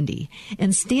Normandy.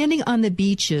 And standing on the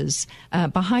beaches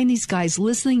behind these guys,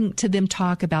 listening to them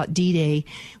talk about D-Day,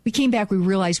 we came back, we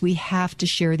realized we have to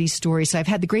share these stories. So I've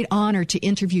had the great honor to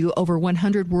interview over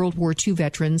 100 World War II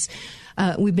veterans.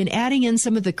 We've been adding in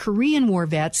some of the Korean War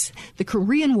vets. The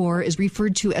Korean War is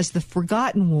referred to as the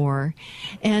Forgotten War.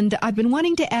 And I've been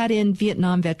wanting to add in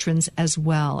Vietnam veterans as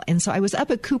well. And so I was up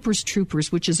at Cooper's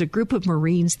Troopers, which is a group of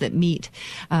Marines that meet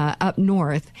up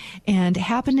north, and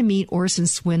happened to meet Orson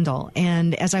Swindle.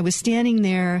 And as I was standing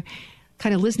there,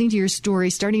 kind of listening to your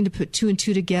story, starting to put 2 and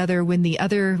 2 together, when the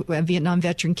other Vietnam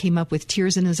veteran came up with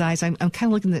tears in his eyes, I'm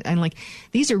kind of looking at, I'm like,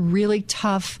 these are really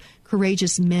tough,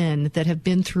 courageous men that have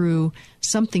been through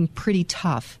something pretty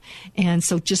tough. And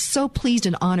so just so pleased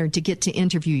and honored to get to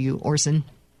interview you, Orson.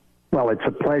 Well, it's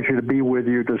a pleasure to be with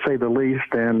you, to say the least,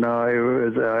 and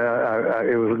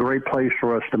it was a great place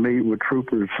for us to meet with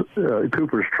Cooper's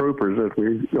Troopers, as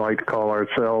we like to call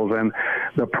ourselves, and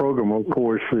the program, of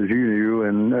course, as you knew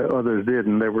and others did,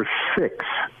 and there were 6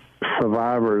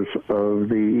 survivors of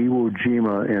the Iwo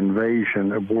Jima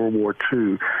invasion of World War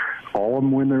II. All of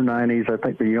them were in their 90s. I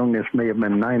think the youngest may have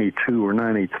been 92 or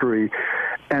 93.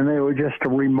 And they were just a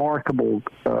remarkable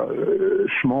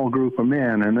small group of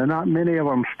men, and there are not many of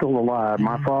them still alive.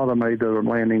 My father made the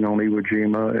landing on Iwo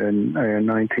Jima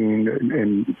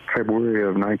in February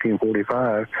of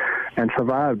 1945 and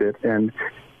survived it. And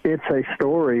it's a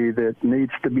story that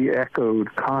needs to be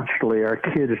echoed constantly. Our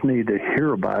kids need to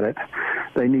hear about it.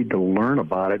 They need to learn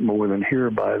about it more than hear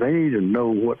about it. They need to know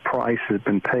what price has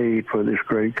been paid for this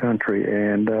great country,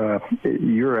 and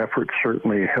your efforts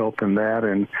certainly help in that.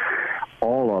 And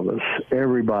all of us,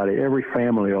 everybody, every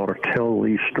family ought to tell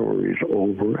these stories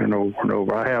over and over and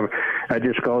over. It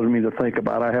just caused me to think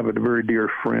about, I have a very dear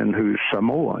friend who's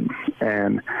Samoan,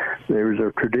 and there's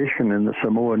a tradition in the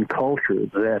Samoan culture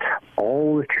that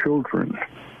all the children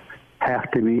have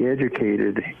to be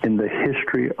educated in the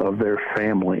history of their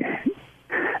family,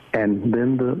 and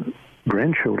then the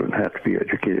grandchildren have to be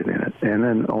educated in it, and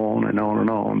then on and on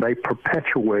and on. They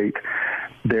perpetuate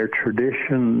their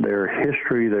tradition, their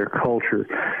history, their culture,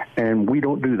 and we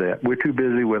don't do that. We're too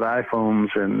busy with iPhones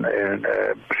and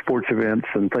sports events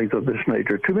and things of this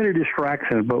nature. Too many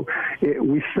distractions, but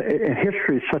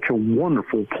history is such a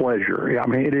wonderful pleasure. I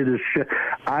mean, it is.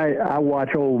 I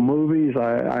watch old movies.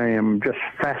 I am just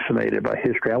fascinated by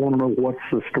history. I want to know what's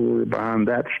the story behind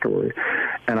that story,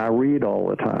 and I read all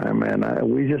the time. And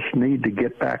we just need to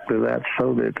get back to that,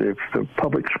 so that if the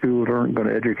public schools aren't going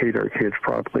to educate our kids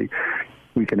properly,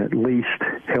 we can at least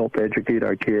help educate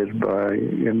our kids by,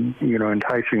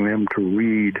 enticing them to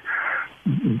read.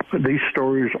 These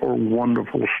stories are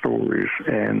wonderful stories,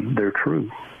 and they're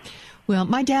true. Well,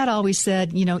 my dad always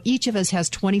said, each of us has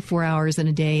 24 hours in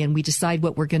a day, and we decide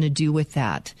what we're going to do with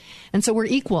that. And so we're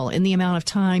equal in the amount of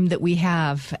time that we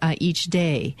have each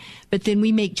day. But then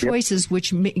we make choices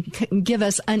which give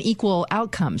us unequal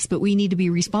outcomes, but we need to be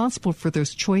responsible for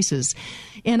those choices.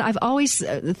 And I've always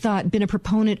been a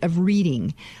proponent of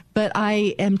reading, but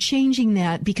I am changing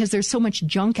that because there's so much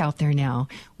junk out there now.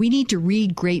 We need to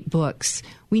read great books.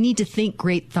 We need to think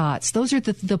great thoughts. Those are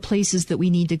the places that we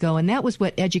need to go, and that was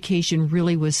what education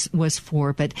really was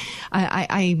for. But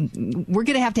we're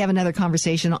going to have another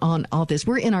conversation on all this.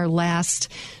 We're in our last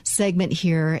segment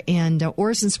here, and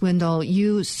Orson Swindle,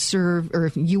 you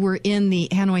were in the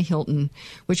Hanoi Hilton,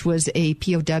 which was a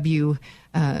POW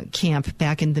camp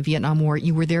back in the Vietnam War.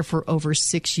 You were there for over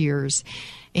 6 years.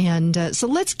 And so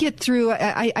let's get through.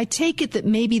 I take it that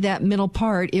maybe that middle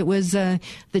part, it was the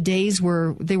days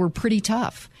were pretty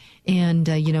tough. And,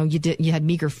 you had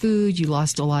meager food. You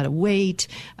lost a lot of weight.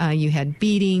 You had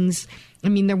beatings. I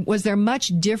mean, was there much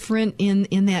different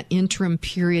in that interim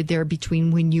period there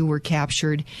between when you were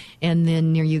captured and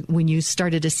then when you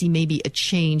started to see maybe a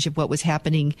change of what was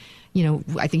happening?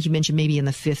 I think you mentioned maybe in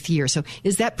the 5th year. So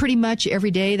is that pretty much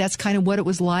every day? That's kind of what it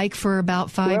was like for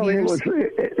about 5 years?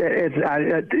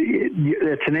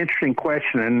 It's an interesting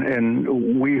question,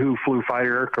 and we who flew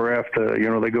fighter aircraft,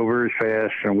 they go very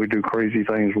fast, and we do crazy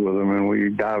things with them, and we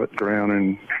dive at the ground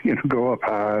and go up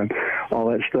high and all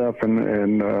that stuff.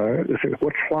 And they said,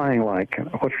 "What's flying like?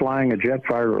 What's flying a jet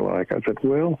fighter like?" I said,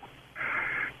 "Well,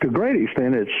 to a great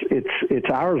extent, it's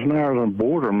hours and hours of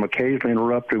boredom, occasionally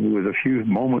interrupted with a few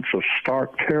moments of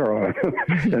stark terror,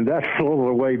 and that's sort of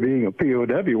the way being a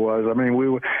POW was. I mean,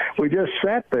 we just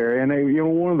sat there, and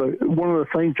one of the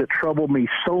things that troubled me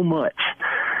so much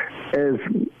as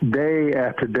day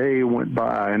after day went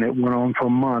by, and it went on for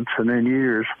months and then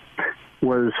years,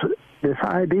 was this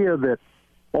idea that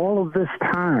all of this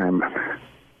time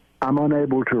I'm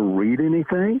unable to read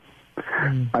anything.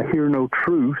 I hear no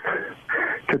truth.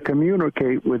 To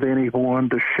communicate with anyone,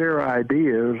 to share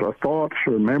ideas or thoughts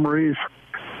or memories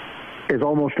is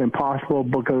almost impossible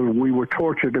because we were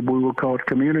tortured and we were caught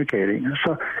communicating.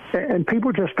 So, and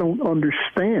people just don't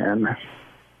understand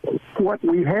what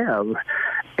we have.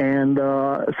 And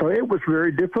so it was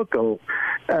very difficult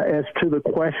as to the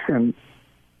question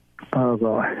of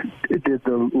did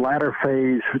the latter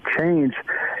phase change.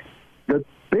 The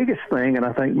biggest thing, and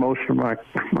I think most of my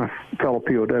fellow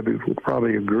POWs would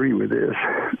probably agree with this,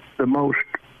 the most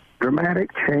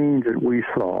dramatic change that we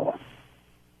saw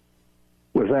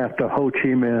was after Ho Chi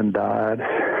Minh died,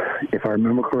 if I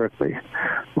remember correctly,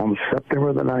 on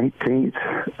September the 19th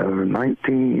of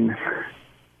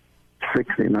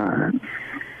 1969.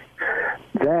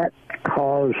 That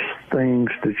caused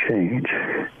things to change.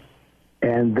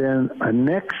 And then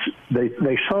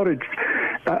they started,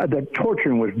 the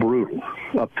torturing was brutal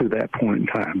up to that point in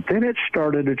time. Then it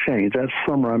started to change. That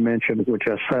summer I mentioned, which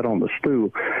I sat on the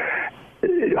stool,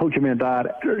 Ho Chi Minh died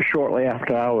shortly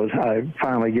after I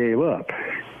finally gave up.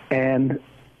 And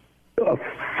a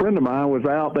friend of mine was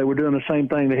out. They were doing the same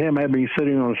thing to him, had me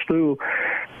sitting on a stool.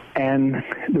 And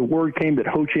the word came that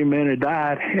Ho Chi Minh had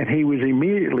died, and he was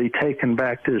immediately taken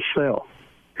back to his cell.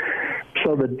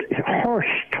 So the harsh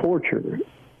torture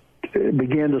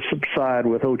began to subside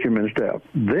with Ho Chi Minh's death.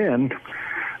 Then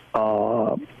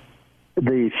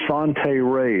the Sante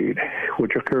raid,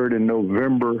 which occurred in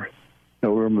November the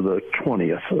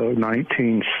 20th of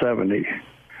 1970,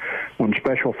 when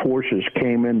Special Forces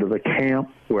came into the camp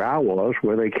where I was,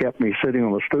 where they kept me sitting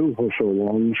on the stool for so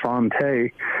long,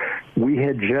 Sante, we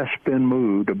had just been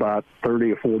moved about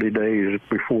 30 or 40 days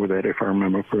before that, if I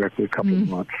remember correctly, a couple of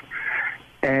months.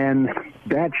 And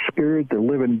that scared the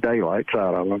living daylights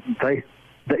out of them. They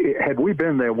had we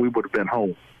been there, we would have been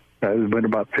home. There's been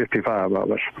about 55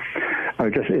 of us.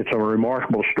 It's a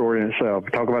remarkable story in itself.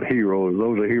 Talk about heroes.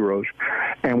 Those are heroes.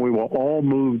 And we were all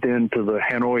moved into the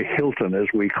Hanoi Hilton, as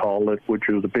we call it, which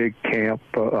is a big camp,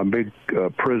 a big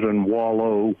prison,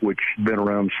 Wallow, which has been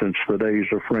around since the days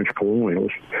of French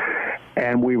colonials.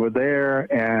 And we were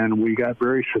there, and we got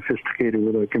very sophisticated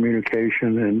with our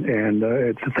communication, and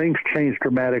things changed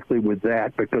dramatically with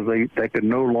that because they could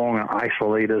no longer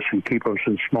isolate us and keep us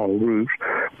in small groups.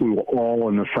 We were all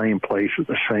in the same place at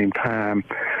the same time.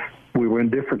 We were in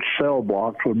different cell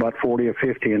blocks with about 40 or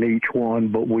 50 in each one,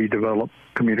 but we developed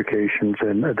communications,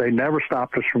 and they never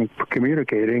stopped us from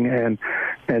communicating. And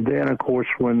then, of course,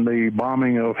 when the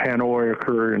bombing of Hanoi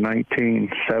occurred in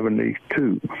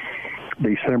 1972,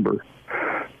 December,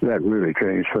 that really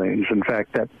changed things. In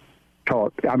fact, that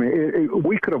taught,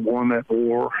 we could have won that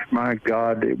war. My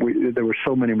God, there were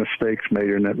so many mistakes made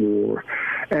in that war.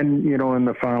 And, in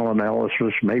the final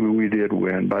analysis, maybe we did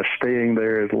win by staying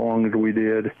there as long as we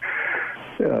did.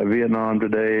 Vietnam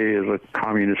today is a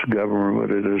communist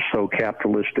government. It is so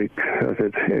capitalistic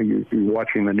that you're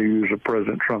watching the news of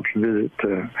President Trump's visit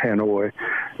to Hanoi.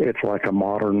 It's like a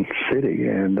modern city.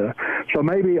 And so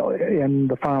maybe in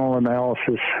the final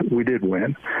analysis, we did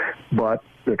win. But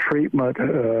the treatment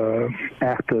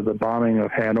after the bombing of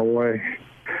Hanoi,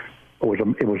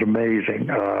 it was amazing,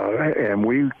 and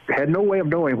we had no way of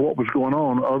knowing what was going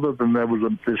on other than there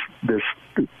was this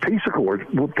peace accord,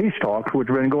 peace talks, which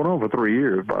have been going on for 3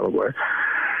 years, by the way.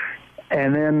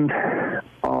 And then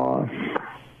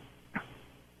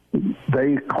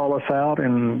they call us out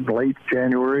in late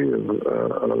January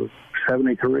of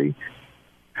 73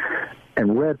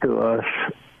 and read to us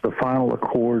the final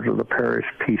accords of the Paris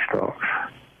peace talks.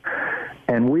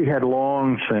 And we had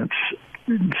long since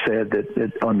said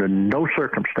that under no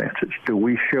circumstances do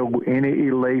we show any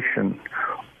elation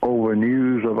over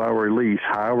news of our release,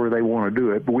 however they want to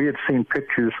do it. But we had seen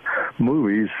pictures,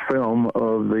 movies, film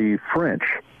of the French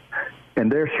and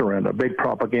their surrender, a big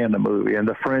propaganda movie. And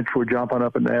the French were jumping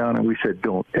up and down, and we said,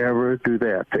 don't ever do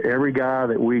that. To every guy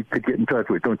that we could get in touch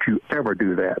with, don't you ever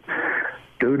do that.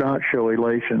 Do not show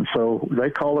elation. So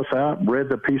they called us out, read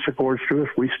the peace accords to us.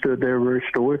 We stood there very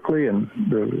stoically, and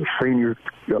the senior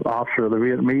officer of the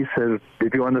Vietnamese said,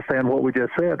 did you understand what we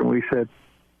just said? And we said,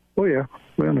 oh, yeah,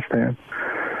 we understand.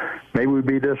 Maybe we'd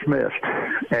be dismissed.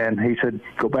 And he said,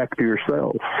 go back to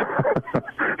yourselves.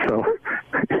 So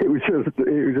It was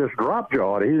just drop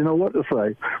jawed. He didn't know what to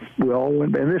say. Well,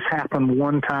 and this happened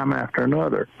one time after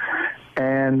another,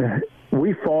 and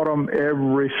we fought them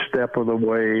every step of the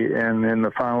way. And in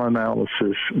the final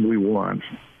analysis, we won,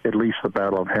 at least the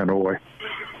Battle of Hanoi.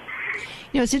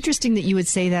 You know, it's interesting that you would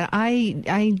say that.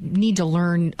 I need to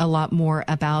learn a lot more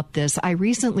about this. I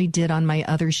recently did on my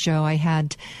other show. I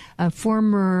had a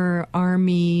former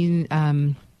Army.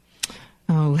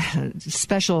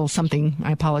 Special something.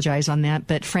 I apologize on that,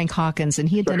 but Frank Hawkins, and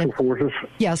he had Special Forces.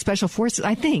 Yeah, Special Forces,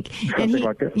 I think. Something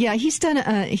like that. Yeah, he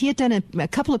had done a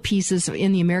couple of pieces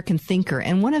in the American Thinker,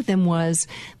 and one of them was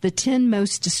the 10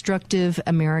 most destructive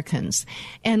Americans,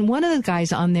 and one of the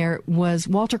guys on there was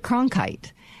Walter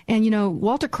Cronkite. And, you know,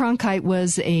 Walter Cronkite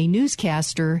was a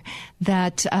newscaster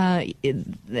that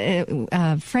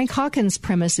Frank Hawkins'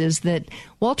 premise is that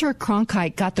Walter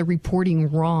Cronkite got the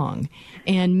reporting wrong.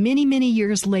 And many, many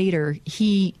years later,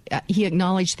 he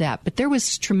acknowledged that. But there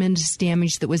was tremendous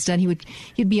damage that was done.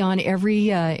 He'd be on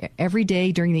every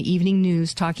day during the evening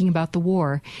news talking about the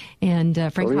war. And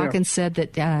Frank Hawkins said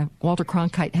that Walter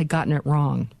Cronkite had gotten it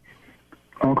wrong.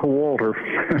 Uncle Walter.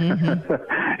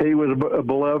 Mm-hmm. He was a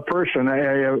beloved person.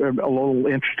 A little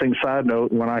interesting side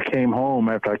note, when I came home,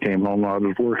 I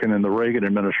was working in the Reagan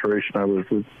administration. I was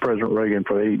with President Reagan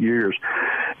for 8 years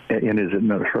in his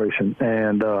administration.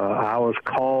 And I was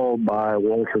called by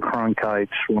Walter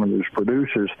Cronkite's, one of his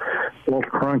producers. Walter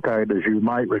Cronkite, as you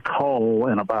might recall,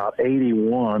 in about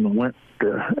 81, went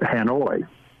to Hanoi.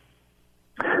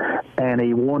 And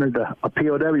he wanted a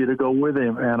POW to go with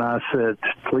him. And I said,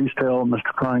 please tell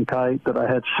Mr. Cronkite that I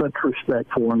had such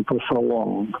respect for him for so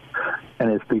long.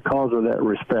 And it's because of that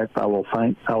respect I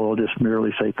will just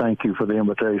merely say thank you for the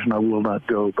invitation. I will not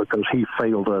go, because he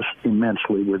failed us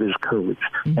immensely with his courage.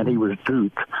 Mm-hmm. And he was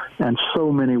duped. And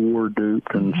so many were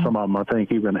duped. And some of them, I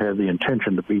think, even had the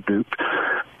intention to be duped.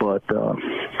 But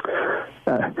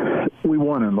we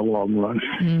won in the long run.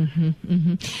 Mm-hmm,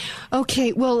 mm-hmm.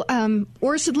 Okay, well,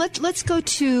 Orson, let's go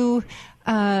to.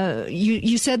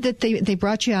 You said that they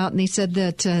brought you out, and they said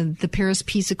that the Paris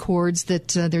Peace Accords, that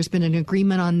there's been an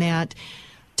agreement on that.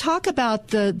 Talk about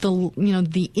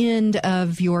the end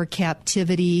of your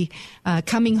captivity,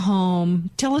 coming home.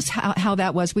 Tell us how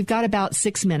that was. We've got about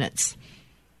 6 minutes.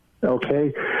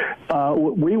 Okay.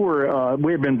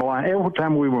 We had been blind every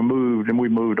time we were moved, and we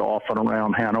moved often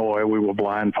around Hanoi. We were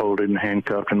blindfolded and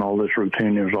handcuffed, and all this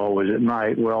routine was always at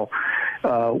night. Well,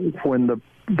 when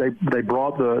they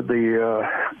brought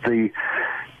the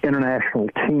international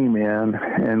team in,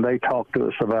 and they talked to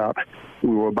us about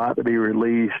we were about to be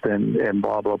released and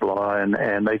blah blah blah,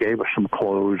 and they gave us some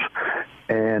clothes,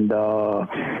 and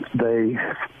they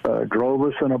drove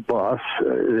us in a bus.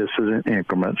 This is in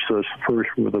increments. So first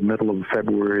was the middle of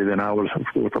February, then I was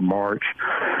with the March,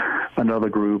 another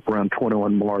group around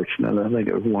 21 March, and then I think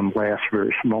it was one last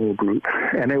very small group,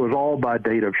 and it was all by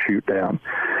date of shoot down,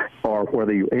 or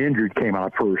whether you injured came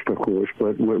out first, of course,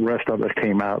 but the rest of us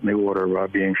came out in the order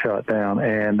of being shot down.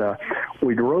 And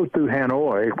we drove through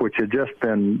Hanoi, which had just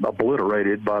been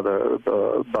obliterated by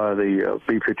the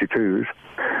B-52s,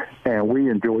 and we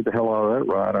enjoyed the hell out of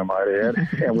that ride, I might add.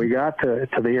 And we got to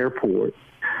the airport,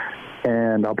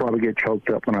 and I'll probably get choked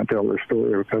up when I tell this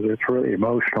story because it's really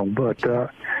emotional, but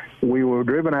we were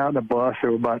driven out in a bus.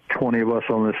 There were about 20 of us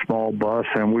on this small bus,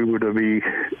 and we were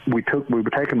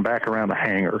taken back around the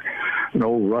hangar, an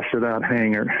old rusted-out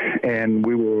hangar, and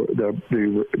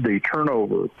the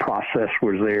turnover process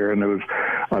was there, and there was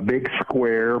a big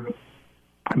square,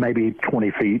 maybe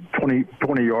 20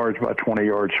 yards by 20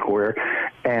 yards square,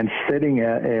 and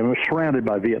it was surrounded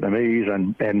by Vietnamese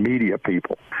and media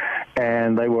people.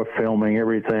 And they were filming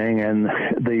everything, and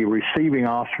the receiving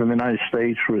officer from the United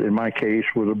States, in my case,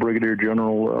 was a Brigadier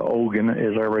General Ogan,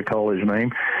 as I recall his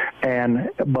name.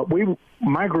 But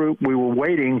my group, we were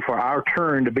waiting for our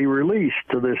turn to be released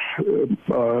to this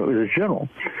general.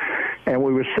 And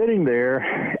we were sitting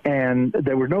there, and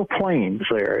there were no planes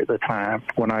there at the time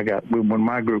when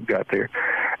my group got there.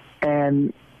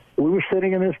 And we were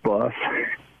sitting in this bus,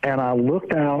 and I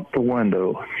looked out the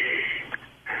window,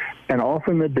 and off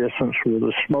in the distance was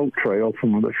a smoke trail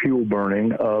from the fuel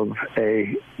burning of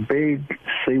a big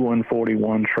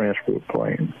C-141 transport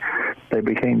plane. They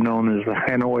became known as the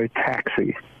Hanoi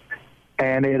Taxi.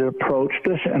 And it approached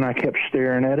us, and I kept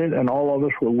staring at it, and all of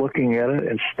us were looking at it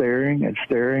and staring and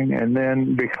staring. And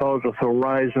then because of the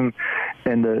horizon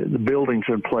and the buildings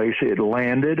in place, it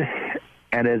landed.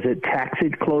 And as it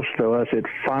taxied close to us, it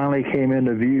finally came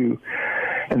into view.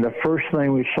 And the first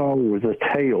thing we saw was a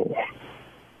tail.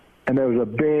 And there was a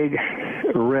big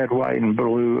red, white, and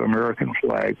blue American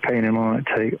flag painted on its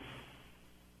tail.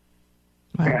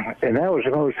 Wow. And that was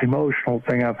the most emotional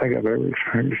thing I think I've ever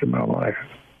experienced in my life.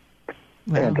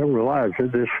 Wow. And to realize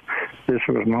that this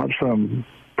was not some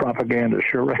propaganda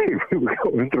charade we were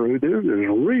going through. This is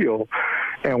real.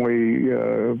 And we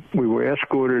were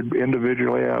escorted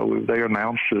individually out. They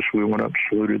announced us. We went up,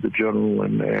 saluted the general,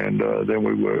 and then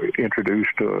we were introduced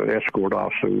to an escort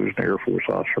officer who was an Air Force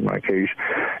officer in my case,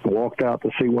 and walked out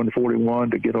the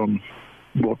C-141 to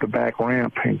go up the back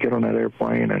ramp and get on that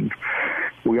airplane. And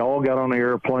we all got on the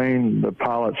airplane. The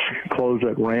pilots closed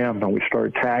that ramp, and we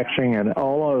started taxiing, and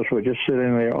all of us were just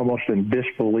sitting there almost in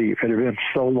disbelief. It had been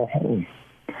so long.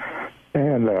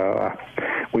 And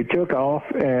we took off,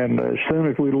 and as soon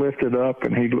as we lifted up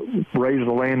and he raised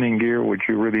the landing gear, which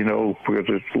you really know because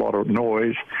it's a lot of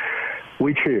noise,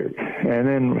 we cheered. And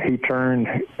then he turned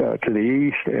to the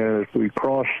east as we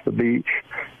crossed the beach,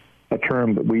 a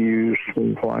term that we use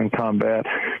when flying combat.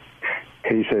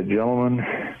 He said, "Gentlemen,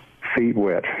 feet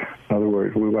wet." In other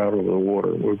words, we were out over the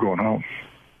water. We're going home.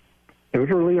 It was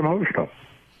really emotional.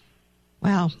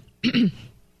 Wow.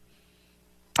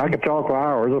 I could talk for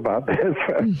hours about this.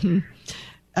 Mm-hmm.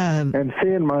 And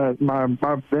seeing my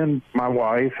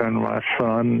wife and my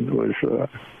son was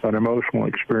an emotional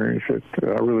experience that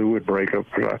I really would break up.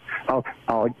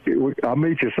 I'll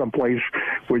meet you someplace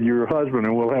with your husband,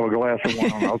 and we'll have a glass of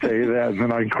wine. I'll tell you that, and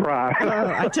then I can cry.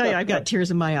 I tell you, I've got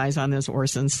tears in my eyes on this,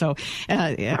 Orson. So,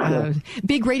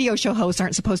 big radio show hosts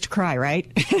aren't supposed to cry,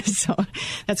 right? So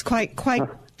that's quite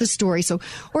the story. So,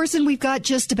 Orson, we've got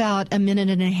just about a minute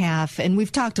and a half, and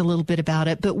we've talked a little bit about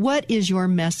it, but what is your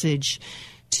message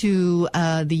to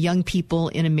the young people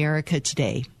in America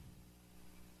today?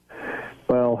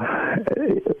 Well,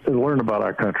 learn about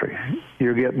our country.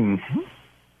 You're getting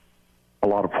a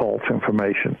lot of false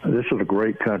information. This is a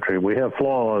great country. We have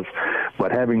flaws,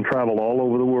 but having traveled all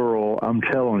over the world, I'm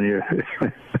telling you,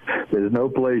 there's no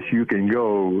place you can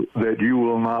go that you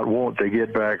will not want to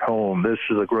get back home. This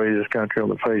is the greatest country on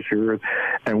the face of the earth,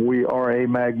 and we are a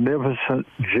magnificent,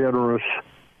 generous,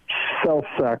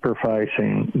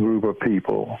 self-sacrificing group of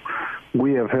people.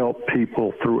 We have helped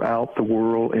people throughout the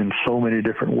world in so many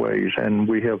different ways, and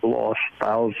we have lost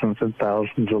thousands and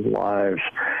thousands of lives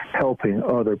helping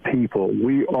other people.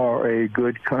 We are a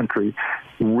good country.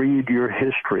 Read your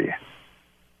history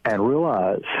and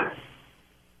realize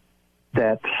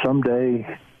that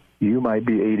someday you might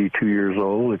be 82 years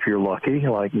old if you're lucky,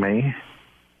 like me,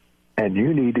 and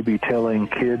you need to be telling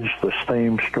kids the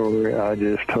same story I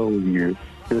just told you.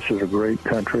 This is a great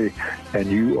country, and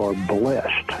you are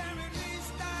blessed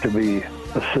to be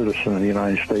a citizen of the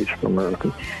United States of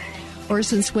America.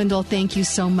 Orson Swindle, thank you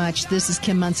so much. This is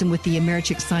Kim Munson with the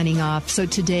Americhicks signing off. So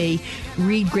today,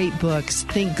 read great books,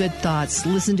 think good thoughts,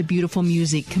 listen to beautiful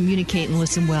music, communicate and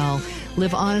listen well,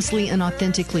 live honestly and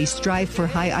authentically, strive for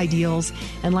high ideals,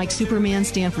 and like Superman,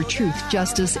 stand for truth,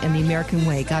 justice, and the American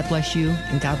way. God bless you,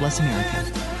 and God bless America.